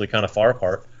is actually kind of far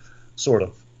apart, sort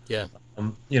of. Yeah.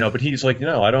 But he's like,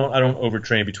 I don't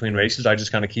overtrain between races. I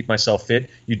just kind of keep myself fit.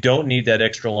 You don't need that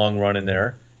extra long run in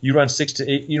there. You run 6 to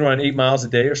 8. You run 8 miles a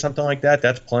day or something like that.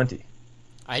 That's plenty.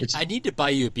 I need to buy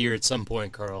you a beer at some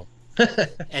point, Carl.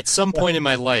 At some point in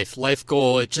my life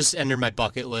goal. It just entered my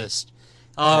bucket list.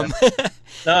 Thanks.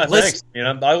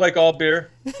 I like all beer.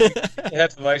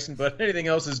 Hefeweizen, but anything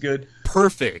else is good.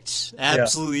 Perfect.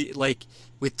 Absolutely. Like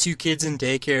with 2 kids in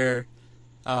daycare,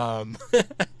 I'll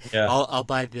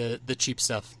buy the cheap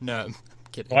stuff. No, I'm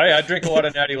kidding. Well, I drink a lot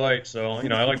of Natty Light, so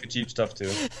I like the cheap stuff too.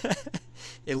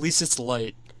 At least it's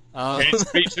light. And it's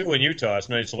free too in Utah.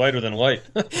 It's lighter than light.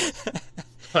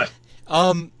 But,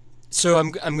 So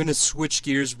I'm going to switch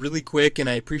gears really quick, and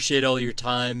I appreciate all your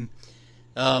time.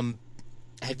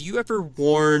 Have you ever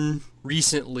worn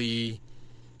recently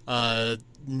non-Hoka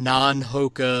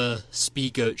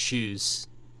Speedgoat shoes?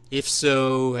 If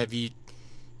so, have you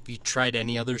tried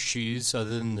any other shoes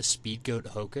other than the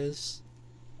Speedgoat Hokas?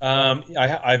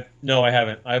 No, I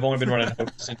haven't. I've only been running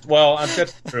Hoka since. Well,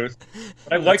 that's the truth.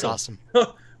 But I like That's them.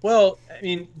 awesome. Well, I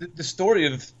mean, the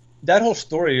story of that whole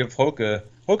story of Hoka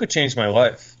changed my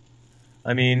life.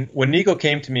 I mean, when Nico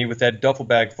came to me with that duffel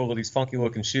bag full of these funky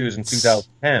looking shoes in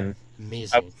 2010,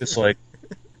 Amazing. I was just like,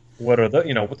 what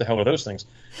the hell are those things?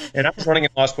 And I was running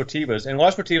in Las Portivas, and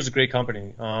Las Portivas is a great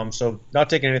company. So not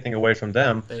taking anything away from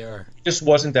them. They are. Just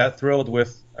wasn't that thrilled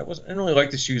with. I didn't really like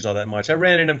the shoes all that much. I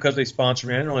ran in them because they sponsored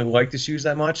me. I didn't really like the shoes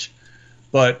that much.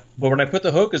 But when I put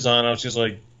the Hokas on, I was just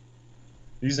like,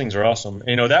 these things are awesome.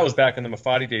 And, that was back in the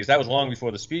Mafati days. That was long before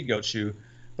the Speedgoat shoe.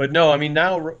 But no, I mean,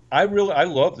 now I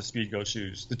love the Speedgoat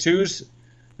shoes. The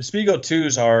Speedgoat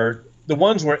 2s are, the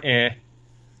ones were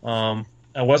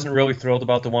I wasn't really thrilled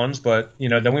about the ones, but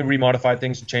then we remodified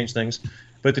things and changed things.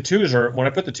 But the 2s are, when I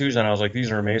put the 2s on, I was like, these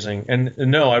are amazing. And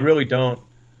no, I really don't.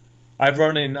 I've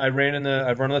run in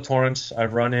the Torrents,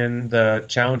 I've run in the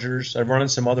Challengers, I've run in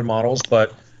some other models,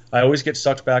 but I always get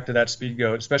sucked back to that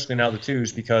Speedgoat, especially now the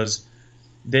 2s, because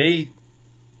they're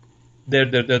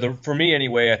for me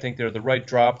anyway, I think they're the right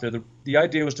drop. The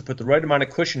idea was to put the right amount of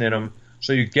cushion in them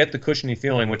so you get the cushiony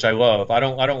feeling, which I love. I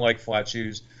don't like flat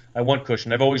shoes. I want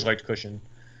cushion. I've always liked cushion.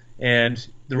 And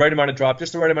the right amount of drop,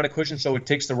 just the right amount of cushion so it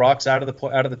takes the rocks out of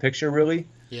the picture really.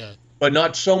 Yeah. But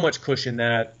not so much cushion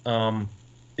that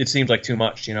it seems like too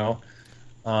much,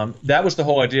 That was the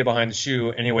whole idea behind the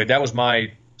shoe. Anyway, that was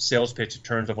my sales pitch in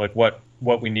terms of like what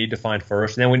we need to find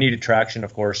first. And then we needed traction,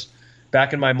 of course.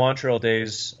 Back in my Montreal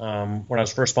days, when I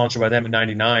was first sponsored by them in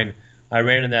 '99, I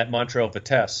ran in that Montreal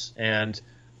Vitesse, and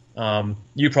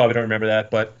you probably don't remember that,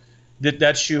 but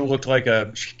that shoe looked like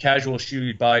a casual shoe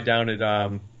you'd buy down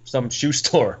at some shoe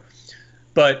store.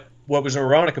 But what was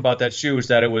ironic about that shoe is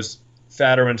that it was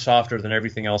fatter and softer than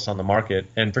everything else on the market,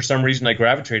 and for some reason I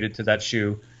gravitated to that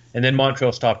shoe, and then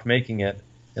Montreal stopped making it,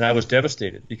 and I was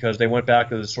devastated because they went back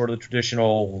to the sort of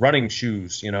traditional running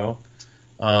shoes,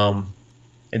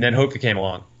 And then Hoka came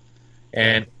along.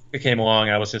 And Hoka came along,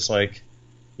 I was just like,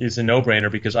 it's a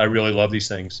no-brainer because I really love these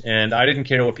things. And I didn't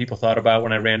care what people thought about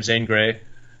when I ran Zane Grey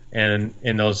and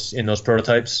in those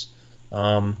prototypes.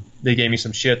 They gave me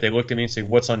some shit. They looked at me and said,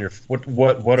 "What's on your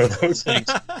what are those things?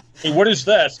 Hey, what is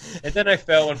that?" And then I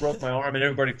fell and broke my arm, and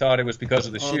everybody thought it was because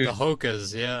of the shoes. The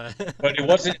Hokas, yeah. But it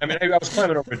wasn't. I mean, I was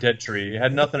climbing over a dead tree. It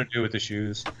had nothing to do with the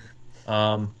shoes.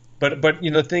 But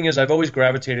the thing is, I've always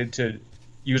gravitated to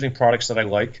using products that I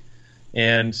like,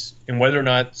 and whether or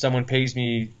not someone pays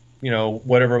me,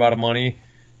 whatever amount of money,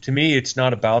 to me, it's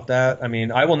not about that. I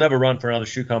mean, I will never run for another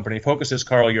shoe company. If Hoka says,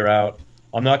 "Carl, you're out,"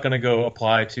 I'm not going to go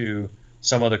apply to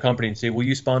some other company and say, "Will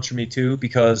you sponsor me too?"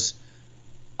 Because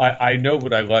I know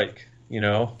what I like.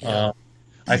 Yeah.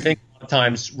 I think a lot of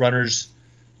times runners,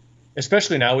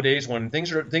 especially nowadays when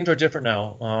things are different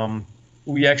now,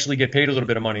 we actually get paid a little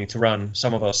bit of money to run.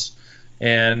 Some of us,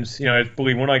 and I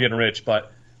believe we're not getting rich,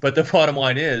 but the bottom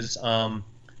line is,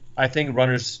 I think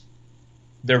runners,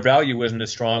 their value isn't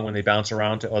as strong when they bounce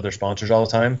around to other sponsors all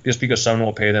the time, just because someone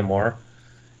will pay them more.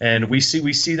 And we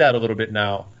see that a little bit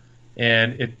now.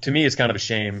 And to me, it's kind of a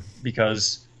shame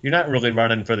because you're not really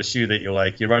running for the shoe that you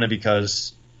like. You're running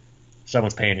because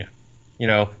someone's paying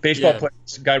you. Baseball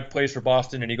players, guy plays for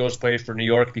Boston and he goes to play for New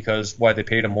York because why they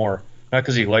paid him more. Not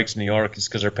because he likes New York, it's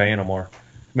because they're paying him more. I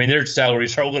mean, their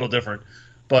salaries are a little different,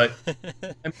 but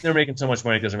they're making so much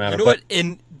money, it doesn't matter. You know what?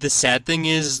 And the sad thing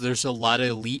is, there's a lot of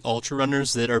elite ultra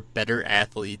runners that are better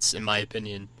athletes, in my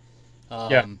opinion.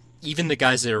 Yeah. Even the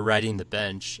guys that are riding the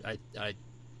bench, I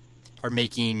are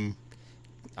making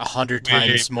 100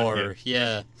 times more.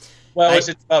 Yeah. Well, it's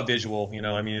about visual.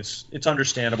 I mean, it's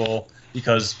understandable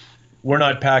because we're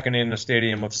not packing in a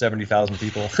stadium of 70,000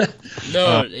 people.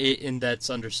 No, and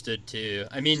that's understood too.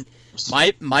 I mean,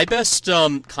 my best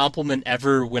compliment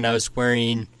ever when I was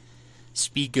wearing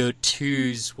Speedgoat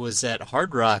 2s was at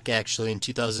Hard Rock, actually, in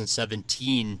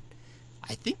 2017.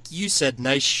 I think you said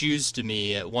nice shoes to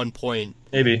me at one point.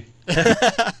 Maybe.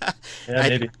 Yeah,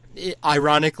 maybe.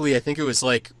 Ironically, I think it was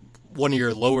like one of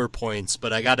your lower points,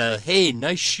 but I got hey,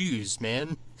 nice shoes,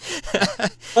 man.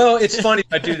 Well, it's funny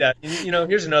I do that.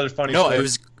 Here's another funny story. No,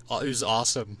 it was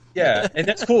awesome. Yeah, and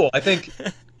that's cool. I think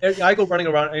I go running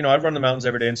around, I run the mountains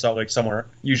every day in Salt Lake somewhere,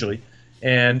 usually,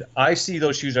 and I see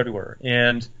those shoes everywhere.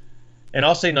 And and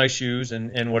I'll say nice shoes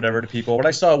and whatever to people. But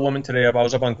I saw a woman today. I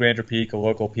was up on Grander Peak, a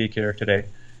local peak here today,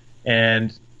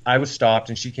 and I was stopped,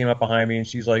 and she came up behind me, and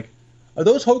she's like, "Are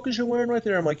those Hokas you're wearing right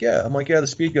there?" I'm like, "Yeah." I'm like, "Yeah, the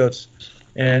Speed Goats."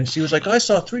 And she was like, "I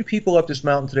saw 3 people up this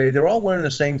mountain today. They're all wearing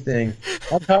the same thing.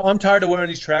 I'm tired of wearing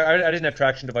these I didn't have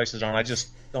traction devices on. I just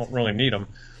don't really need them."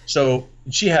 So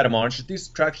she had them on. She said, "These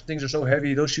traction things are so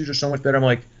heavy. Those shoes are so much better." I'm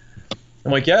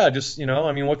like, "Yeah, just,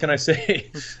 I mean, what can I say?"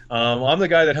 I'm the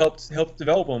guy that helped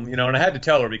develop them, and I had to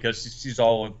tell her because she's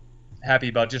all happy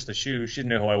about just the shoes. She didn't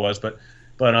know who I was, but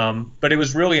it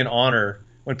was really an honor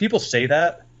when people say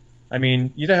that. I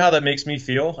mean, you know how that makes me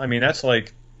feel? I mean, that's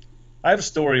like, I have a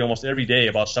story almost every day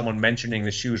about someone mentioning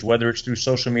the shoes, whether it's through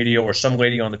social media or some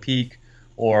lady on the peak,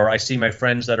 or I see my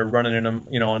friends that are running in them,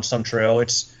 on some trail.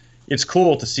 It's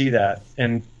cool to see that.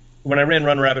 And when I ran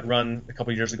Run Rabbit Run a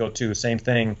couple of years ago too, same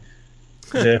thing.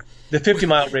 The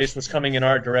 50-mile race was coming in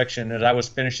our direction as I was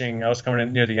finishing. I was coming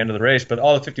in near the end of the race, but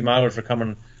all the 50-milers were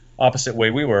coming opposite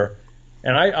way we were.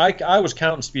 And I was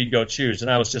counting Speed Goat shoes,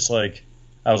 and I was just like,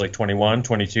 I was like 21,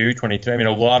 22, 23. I mean,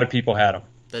 a lot of people had them.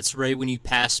 That's right when you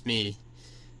passed me.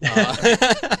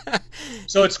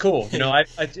 So it's cool.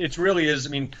 It really is. I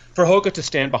mean, for Hoka to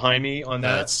stand behind me on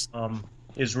that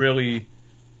is really,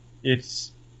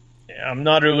 I'm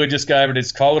not a religious guy,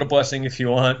 but call it a blessing if you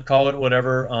want, call it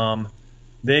whatever.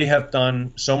 They have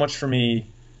done so much for me.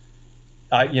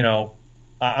 I'm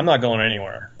not going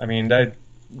anywhere. I mean, I've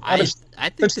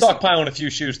been stockpiling a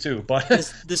few shoes too, but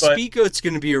the Speed Goat's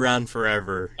going to be around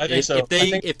forever. I think so.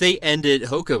 If they end it,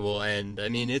 Hoka will end. I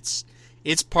mean, it's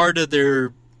part of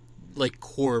their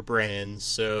core brand.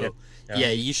 So yeah,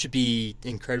 you should be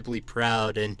incredibly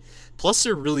proud. And plus,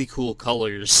 they're really cool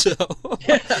colors. So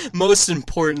most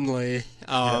importantly,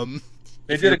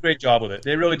 they did a great job with it.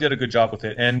 They really did a good job with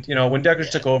it. And when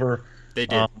Deckers took over, they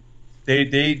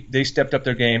did. They stepped up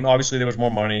their game. Obviously, there was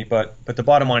more money, but the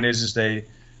bottom line is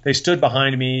they stood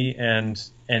behind me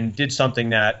and did something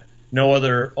that no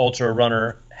other ultra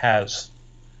runner has,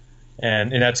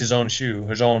 and that's his own shoe,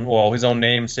 his own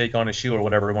namesake on his shoe, or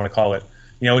whatever you want to call it.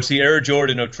 It's the Air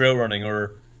Jordan of trail running,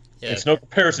 or it's no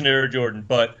comparison to Air Jordan,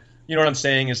 but you know what I'm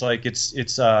saying is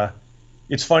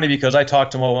it's funny because I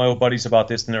talked to my old buddies about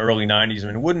this in the early '90s. I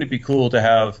mean, wouldn't it be cool to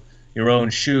have your own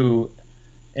shoe?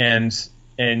 And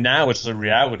now it's a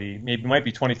reality. Maybe it might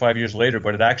be 25 years later,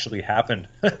 but it actually happened.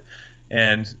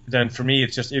 And then for me,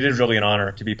 it is really an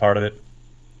honor to be part of it.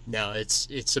 No,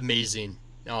 it's amazing.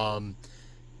 And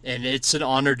it's an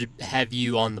honor to have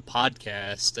you on the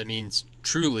podcast. I mean,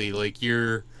 truly,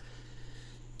 you're.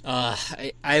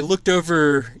 I looked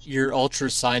over your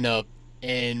ultra sign up,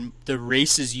 and the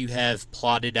races you have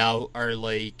plotted out are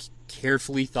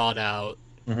carefully thought out.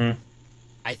 Mm-hmm.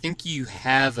 I think you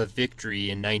have a victory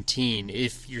in 19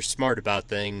 if you're smart about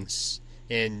things,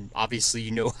 and obviously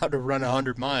you know how to run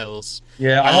 100 miles.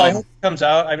 Yeah, I hope it comes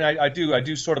out. I mean, I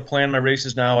do sort of plan my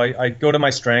races now. I go to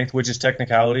my strength, which is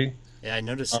technicality. Yeah, I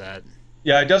noticed that.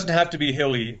 Yeah, it doesn't have to be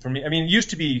hilly for me. I mean, it used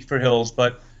to be for hills,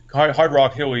 but hard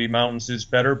rock hilly mountains is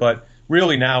better. But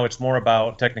really now it's more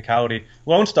about technicality.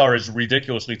 Lone Star is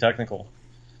ridiculously technical.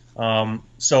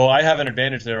 So I have an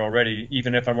advantage there already,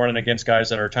 even if I'm running against guys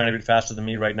that are a tiny bit faster than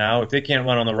me right now. If they can't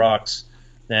run on the rocks,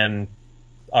 then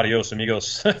adios,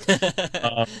 amigos.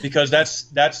 Because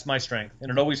that's my strength,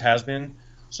 and it always has been.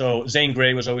 So Zane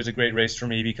Grey was always a great race for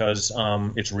me because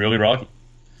it's really rocky.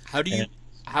 How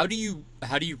do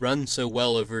you run so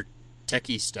well over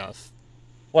techie stuff?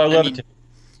 Well, I love it.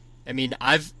 I mean,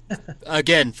 I've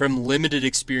again from limited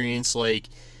experience,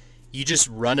 you just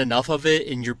run enough of it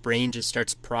and your brain just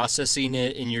starts processing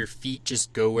it and your feet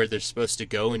just go where they're supposed to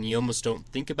go and you almost don't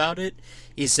think about it.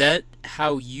 Is that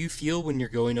how you feel when you're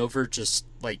going over just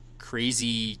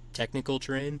crazy technical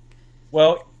terrain?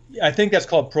 Well, I think that's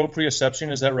called proprioception.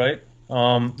 Is that right?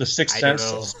 The sixth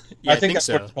sense. Yeah, I think that's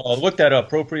so. What it's called. Look that up.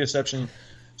 Proprioception.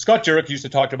 Scott Jurek used to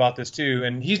talk about this too,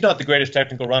 and he's not the greatest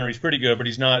technical runner. He's pretty good, but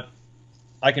he's not.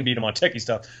 I can beat him on techie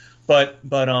stuff. But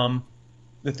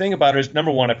the thing about it is,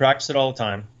 number one, I practice it all the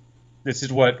time. This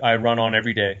is what I run on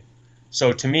every day.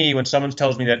 So to me, when someone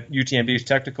tells me that UTMB is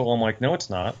technical, I'm like, no, it's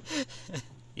not.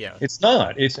 Yeah, it's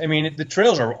not. The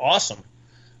trails are awesome,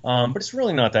 but it's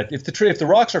really not that. If the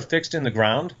rocks are fixed in the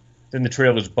ground, then the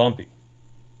trail is bumpy.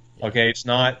 Yeah. Okay, it's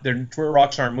not. The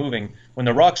rocks aren't moving. When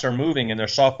the rocks are moving and they're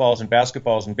softballs and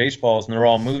basketballs and baseballs and they're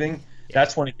all moving,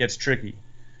 that's when it gets tricky.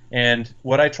 And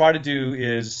what I try to do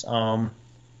is a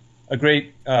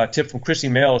great tip from Chrissy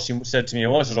Mail. She said to me,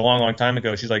 this was a long, long time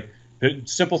ago. She's like,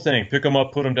 simple thing, pick them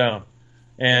up, put them down.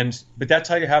 But that's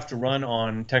how you have to run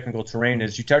on technical terrain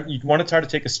is you want to try to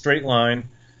take a straight line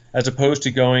as opposed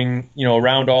to going,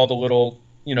 around all the little,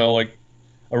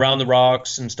 around the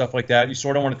rocks and stuff like that. You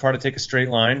sort of want to try to take a straight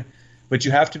line, but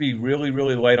you have to be really,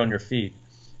 really light on your feet.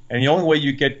 And the only way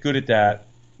you get good at that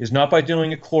is not by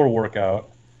doing a core workout.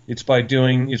 It's by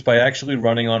actually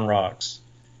running on rocks.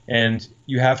 And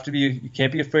you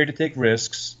can't be afraid to take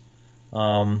risks.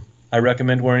 I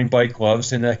recommend wearing bike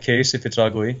gloves in that case if it's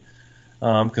ugly.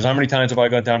 Because how many times have I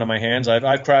gone down on my hands?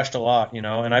 I've crashed a lot,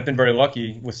 and I've been very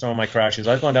lucky with some of my crashes.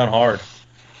 I've gone down hard.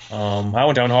 I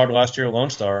went down hard last year at Lone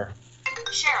Star.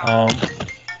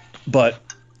 But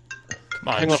Come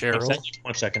on, hang on Cheryl.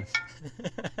 one second.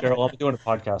 Cheryl, I'll be doing a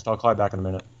podcast. I'll call you back in a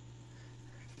minute.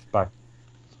 Bye.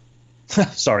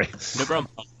 Sorry. No problem.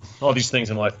 All these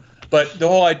things in life. But the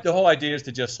whole idea is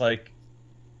to just like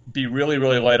be really,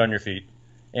 really light on your feet.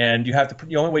 And you have to.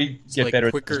 The only way you It's get like better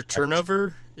quicker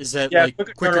turnover? Is that yeah, like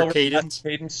quicker turnover,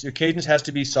 cadence? Your cadence has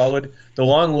to be solid. The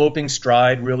long loping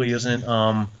stride really isn't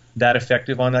that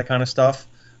effective on that kind of stuff.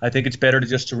 I think it's better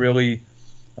to really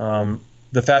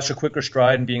the faster, quicker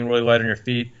stride and being really light on your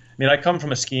feet. I mean, I come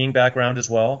from a skiing background as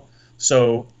well,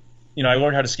 so I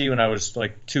learned how to ski when I was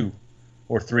like 2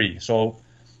 or 3. So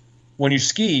when you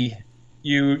ski,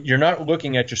 you're not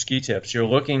looking at your ski tips. You're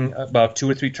looking about 2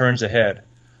 or 3 turns ahead.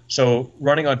 So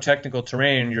running on technical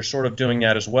terrain, you're sort of doing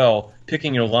that as well,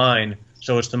 picking your line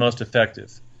so it's the most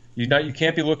effective. You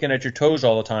can't be looking at your toes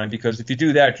all the time, because if you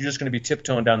do that, you're just going to be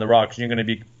tiptoeing down the rocks and you're going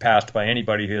to be passed by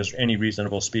anybody who has any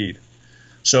reasonable speed.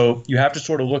 So you have to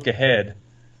sort of look ahead,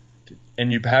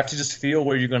 and you have to just feel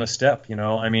where you're going to step.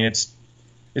 I mean,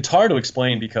 it's hard to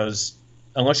explain because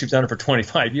unless you've done it for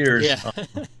 25 years,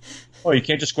 you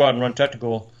can't just go out and run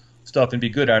technical stuff and be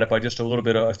good at it by just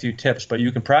a few tips. But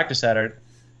you can practice at it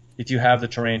if you have the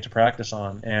terrain to practice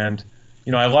on. And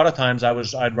a lot of times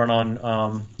I'd run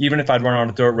on, even if I'd run on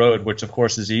a dirt road, which of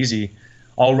course is easy,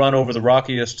 I'll run over the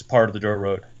rockiest part of the dirt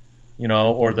road,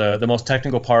 or the most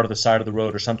technical part of the side of the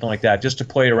road or something like that, just to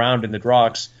play around in the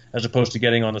rocks as opposed to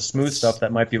getting on the smooth stuff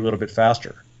that might be a little bit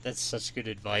faster. That's such good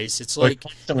advice. It's like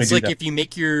if you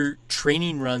make your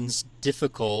training runs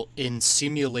difficult and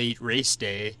simulate race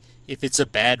day, if it's a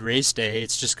bad race day,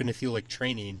 it's just going to feel like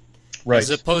training. Right.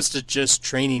 As opposed to just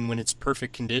training when it's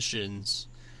perfect conditions.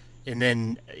 And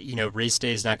then, race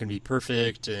day is not going to be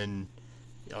perfect, and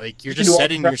you're just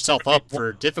setting yourself up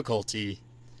for difficulty.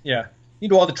 Yeah. You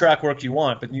can do all the track work you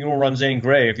want, but you don't run Zane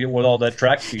Grey with all that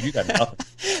track speed. You got nothing.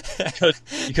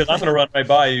 because I'm going to run right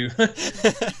by you.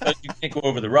 But you can't go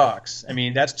over the rocks. I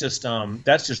mean, that's just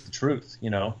the truth.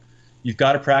 You've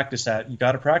got to practice that. You've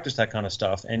got to practice that kind of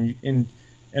stuff. And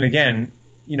again,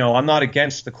 I'm not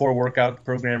against the core workout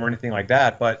program or anything like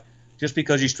that, but just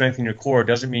because you strengthen your core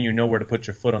doesn't mean you know where to put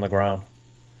your foot on the ground.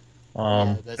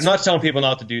 I'm not telling people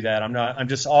not to do that.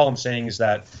 All I'm saying is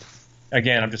that,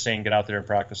 again, I'm just saying get out there and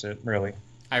practice it, really.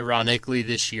 Ironically,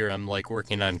 this year I'm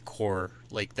working on core.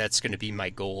 That's going to be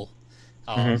my goal.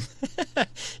 I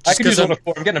could use a little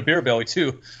core. I'm getting a beer belly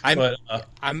too.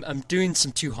 I'm doing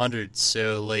some 200s,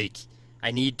 so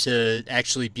I need to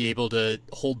actually be able to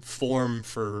hold form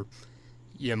for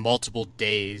multiple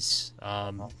days.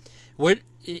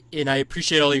 And I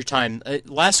appreciate all your time.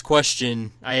 Last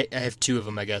question. I have 2 of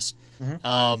them, I guess.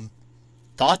 Mm-hmm.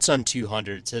 Thoughts on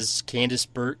 200s? Has Candice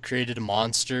Burt created a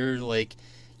monster?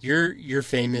 You're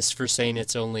famous for saying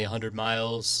it's only 100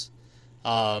 miles.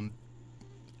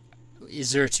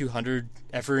 Is there a 200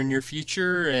 ever in your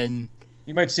future? And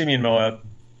you might see me in Moab.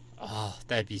 Oh,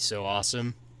 that'd be so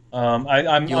awesome. I'm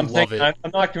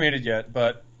not committed yet,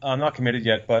 but I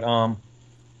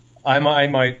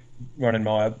might run in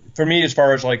Moab. For me, as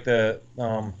far as the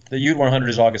Ute 100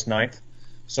 is August 9th,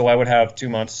 so I would have 2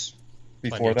 months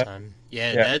before that. Time.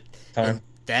 Yeah,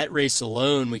 that race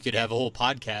alone, we could have a whole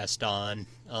podcast on.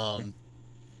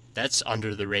 That's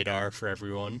under the radar for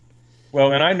everyone.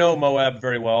 Well, and I know Moab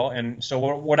very well, and so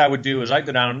what I would do is I'd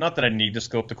go down. Not that I need to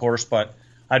scope the course, but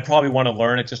I'd probably want to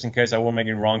learn it just in case I will make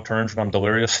any wrong turns when I'm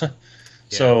delirious.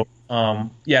 So, I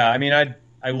mean,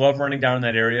 I love running down in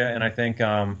that area, and I think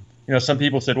some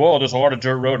people said, well, there's a lot of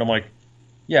dirt road. I'm like,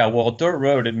 yeah, well, dirt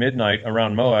road at midnight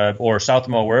around Moab or south of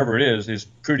Moab, wherever it is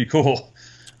pretty cool.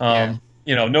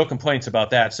 No complaints about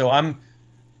that. So I'm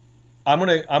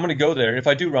gonna go there. If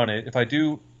I do run it, if I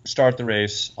do start the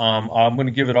race, I'm going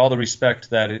to give it all the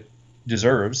respect that it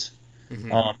deserves.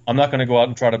 Mm-hmm. I'm not going to go out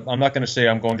and I'm not going to say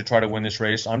I'm going to try to win this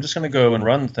race. I'm just going to go and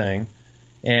run the thing.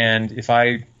 And if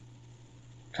I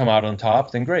come out on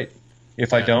top, then great.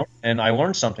 If I don't, and I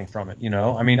learned something from it,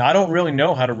 I mean, I don't really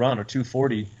know how to run a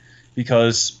 240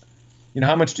 because,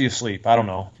 how much do you sleep? I don't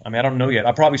know. I mean, I don't know yet.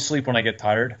 I'll probably sleep when I get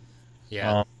tired.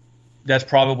 Yeah. That's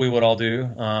probably what I'll do.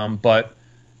 But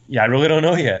I really don't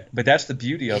know yet. But that's the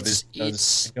beauty of it. I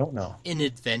don't know. An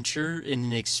adventure and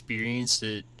an experience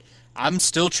that I'm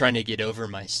still trying to get over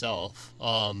myself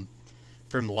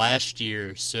from last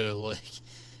year. So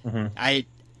like, I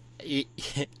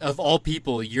of all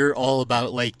people, you're all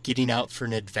about like getting out for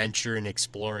an adventure and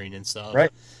exploring and stuff.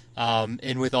 Right.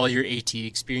 And with all your AT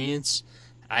experience,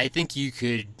 I think you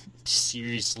could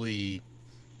seriously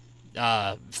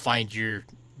find your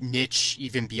niche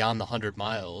even beyond the 100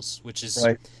 miles, which is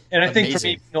right. And I think for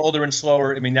me, being older and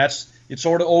slower, I mean, it's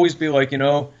sort of always be like, if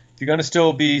you're going to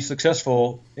still be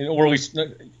successful, or at least,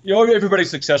 everybody's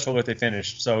successful if they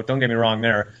finish. So don't get me wrong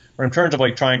there. But in terms of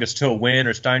like trying to still win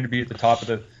or trying to be at the top of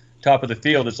the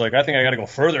field, it's like I think I got to go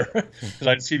further because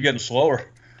I just keep getting slower.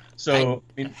 So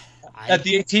the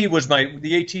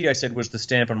AT I said was the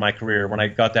stamp on my career when I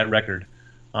got that record.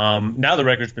 Now the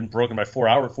record's been broken by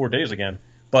 4 days again.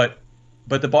 But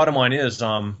the bottom line is,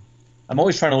 I'm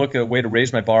always trying to look at a way to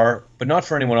raise my bar, but not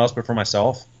for anyone else, but for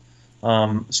myself.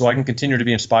 So I can continue to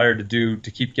be inspired to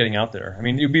keep getting out there. I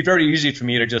mean, it would be very easy for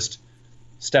me to just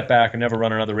step back and never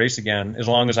run another race again, as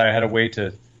long as I had a way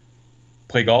to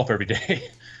play golf every day.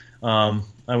 I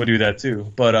would do that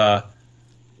too. But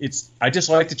I just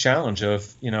like the challenge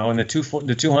of, and the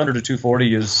 200 to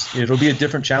 240 it'll be a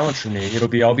different challenge for me.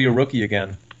 I'll be a rookie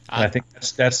again. And I think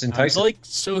that's enticing. I'm like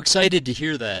so excited to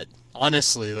hear that.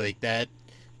 Honestly, like that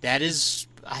is,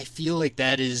 I feel like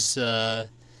that is the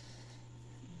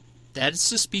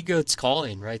Speed Goats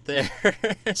calling right there.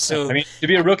 So I mean, to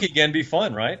be a rookie again be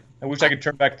fun, right? I wish I could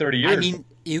turn back 30 years. I mean,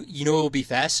 what will be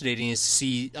fascinating is to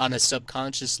see on a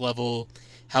subconscious level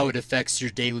how it affects your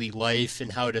daily life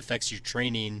and how it affects your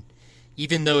training.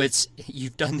 Even though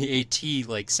you've done the AT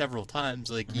like several times,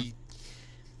 like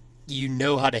you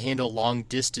know how to handle long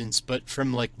distance, but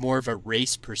from like more of a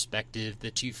race perspective,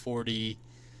 the 240,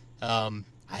 I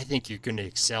think you're going to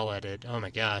excel at it. Oh my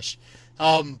gosh.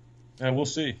 We'll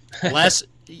see.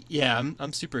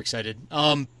 I'm super excited.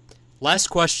 Last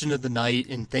question of the night,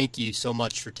 and thank you so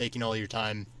much for taking all your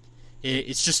time.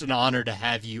 It's just an honor to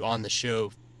have you on the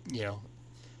show,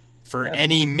 for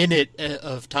any minute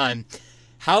of time.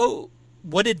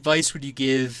 What advice would you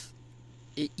give,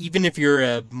 even if you're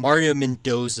a Mario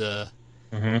Mendoza,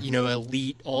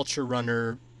 elite ultra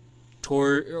runner,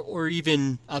 or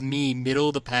even a me, middle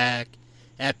of the pack,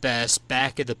 at best,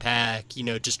 back of the pack,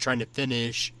 just trying to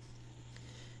finish?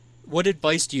 What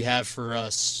advice do you have for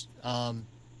us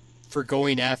for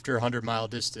going after a 100-mile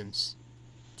distance?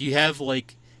 Do you have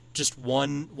like just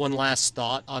one last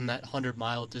thought on that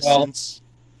 100-mile distance?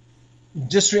 Well,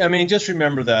 just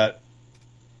remember that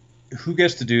who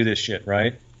gets to do this shit,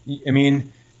 right? I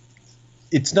mean,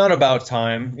 it's not about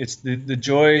time. It's the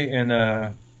joy and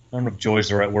I don't know if joy is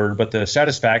the right word, but the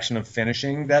satisfaction of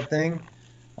finishing that thing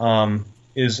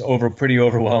is pretty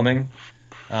overwhelming.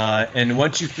 And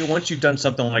once you've done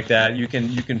something like that, you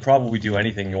can probably do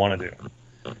anything you want to do.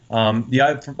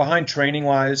 Behind training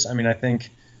wise, I mean, I think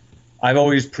I've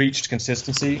always preached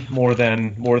consistency more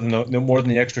than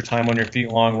the extra time on your feet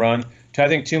long run. I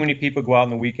think too many people go out on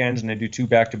the weekends and they do 2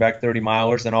 back-to-back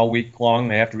 30-milers, then all week long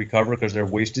they have to recover because they're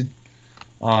wasted.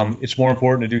 It's more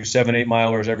important to do 7-8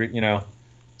 milers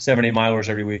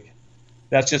every week.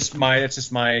 That's just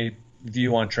my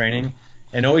view on training.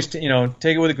 And always, take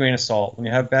it with a grain of salt. When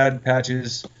you have bad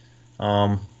patches,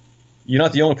 you're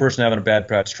not the only person having a bad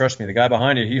patch. Trust me, the guy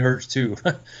behind you, he hurts too.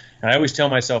 And I always tell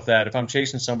myself that if I'm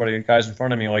chasing somebody, the guys in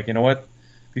front of me, like, you know what?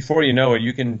 Before you know it,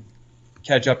 you can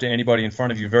catch up to anybody in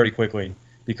front of you very quickly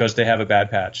because they have a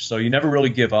bad patch. So you never really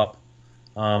give up.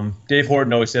 Dave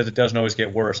Horton always says it doesn't always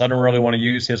get worse. I don't really want to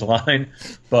use his line,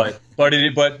 but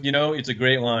it's a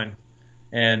great line.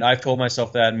 And I've told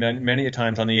myself that many a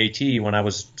times on the AT when I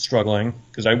was struggling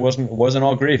because it wasn't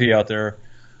all gravy out there.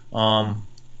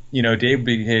 Dave would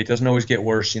be, hey, it doesn't always get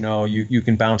worse. You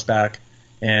can bounce back.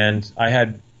 And I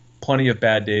had plenty of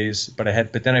bad days, but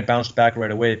then I bounced back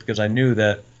right away because I knew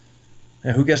that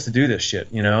who gets to do this shit.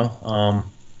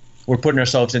 We're putting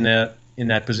ourselves in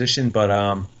that position,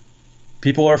 but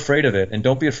people are afraid of it, and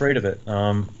don't be afraid of it.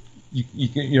 All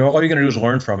you're going to do is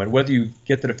learn from it. Whether you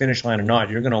get to the finish line or not,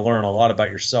 you're going to learn a lot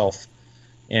about yourself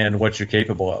and what you're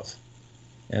capable of.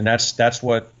 And that's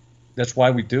why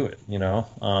we do it,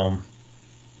 because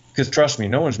trust me,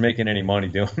 no one's making any money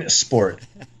doing this sport.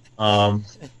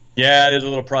 There's a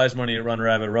little prize money at Run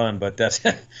Rabbit Run, but that's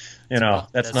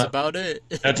that's not about it.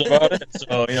 That's about it.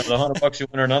 So the $100 you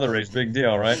win or another race, big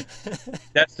deal, right?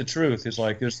 That's the truth. It's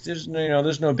like there's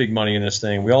no big money in this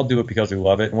thing. We all do it because we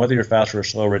love it, and whether you're faster or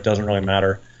slower, it doesn't really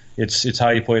matter. It's how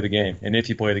you play the game, and if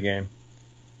you play the game.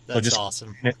 That's so just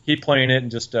awesome. Keep playing it,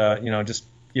 and just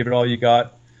give it all you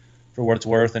got for what it's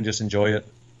worth, and just enjoy it.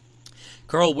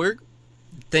 Carl,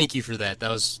 Thank you for that.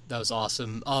 That was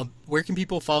awesome. Where can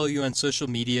people follow you on social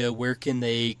media? Where can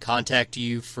they contact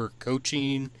you for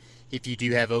coaching if you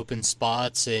do have open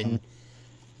spots? And,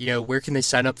 where can they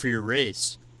sign up for your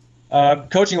race?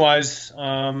 Coaching-wise,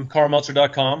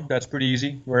 carlmeltzer.com. That's pretty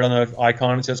easy. Right on the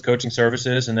icon, it says coaching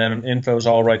services, and then info's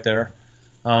all right there.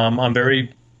 I'm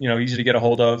very, easy to get a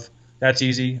hold of. That's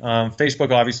easy.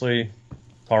 Facebook, obviously,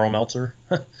 Carl Meltzer.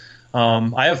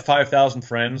 I have 5,000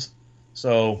 friends,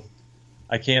 so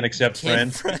I can't accept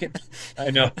friends.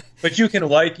 I know, but you can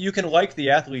like the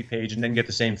athlete page and then get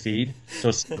the same feed, so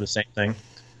it's the same thing.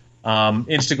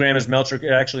 Instagram is Meltzer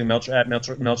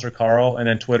at Meltzer Carl, and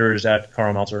then Twitter is at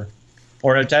Carl Meltzer,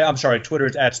 Twitter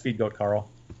is at SpeedGoat Carl.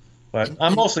 But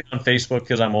I'm mostly on Facebook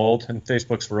because I'm old, and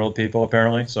Facebook's for old people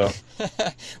apparently. So,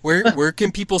 where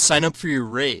can people sign up for your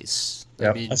race?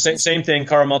 Yeah, same thing.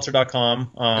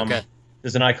 CarlMeltzer.com. Okay.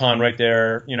 There's an icon right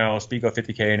there, SpeedGoat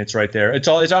 50K, and it's right there. It's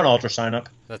on Ultra sign up.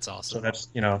 That's awesome.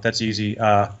 So that's easy.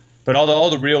 But all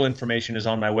the real information is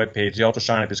on my webpage. The Ultra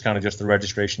sign up is kind of just the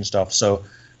registration stuff. So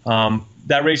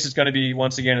that race is going to be,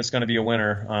 once again, it's going to be a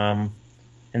winner.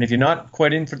 And if you're not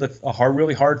quite in for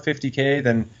really hard 50K,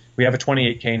 then we have a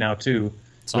 28K now too,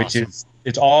 which is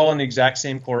it's all on the exact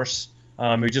same course.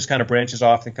 It just kind of branches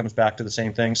off and comes back to the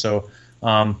same thing. So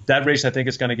that race I think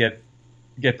is going to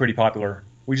get pretty popular.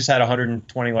 We just had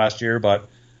 120 last year, but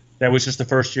that was just the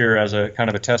first year as a kind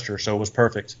of a tester, so it was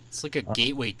perfect. It's like a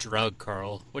gateway drug,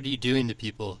 Carl. What are you doing to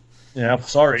people? Yeah,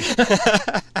 sorry.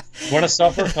 Want to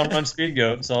suffer? Come run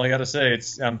SpeedGoat. That's all I got to say.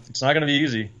 It's not going to be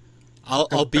easy.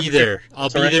 I'll be there. I'll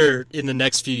be there in the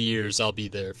next few years. I'll be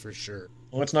there for sure.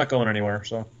 Well, it's not going anywhere,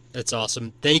 so. That's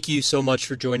awesome. Thank you so much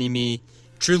for joining me.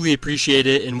 Truly appreciate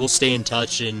it, and we'll stay in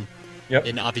touch. And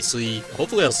obviously,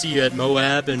 hopefully I'll see you at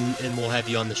Moab, and we'll have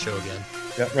you on the show again.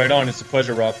 Yeah, right on. It's a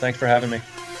pleasure, Rob. Thanks for having me.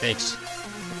 Thanks.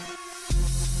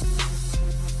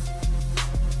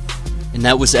 And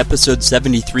that was episode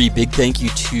 73. Big thank you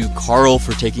to Carl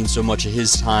for taking so much of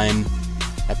his time.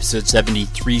 Episode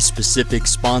 73 specific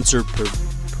sponsor,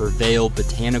 Prevail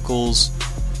Botanicals.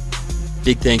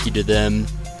 Big thank you to them.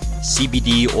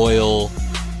 CBD oil.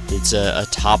 It's a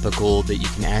topical that you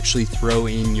can actually throw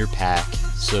in your pack.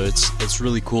 So it's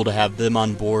really cool to have them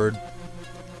on board.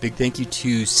 Big thank you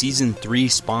to Season 3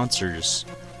 sponsors.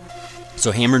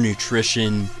 So Hammer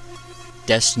Nutrition,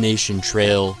 Destination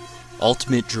Trail,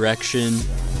 Ultimate Direction,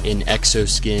 and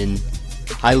Exoskin.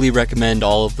 Highly recommend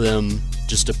all of them.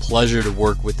 Just a pleasure to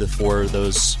work with the four of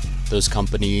those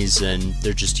companies, and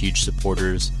they're just huge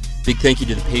supporters. Big thank you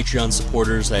to the Patreon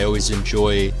supporters. I always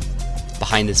enjoy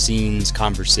behind-the-scenes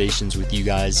conversations with you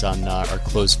guys on our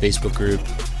closed Facebook group.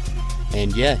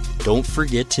 And yeah, don't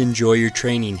forget to enjoy your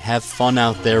training. Have fun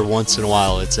out there once in a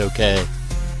while. It's okay.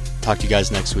 Talk to you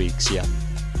guys next week. See ya.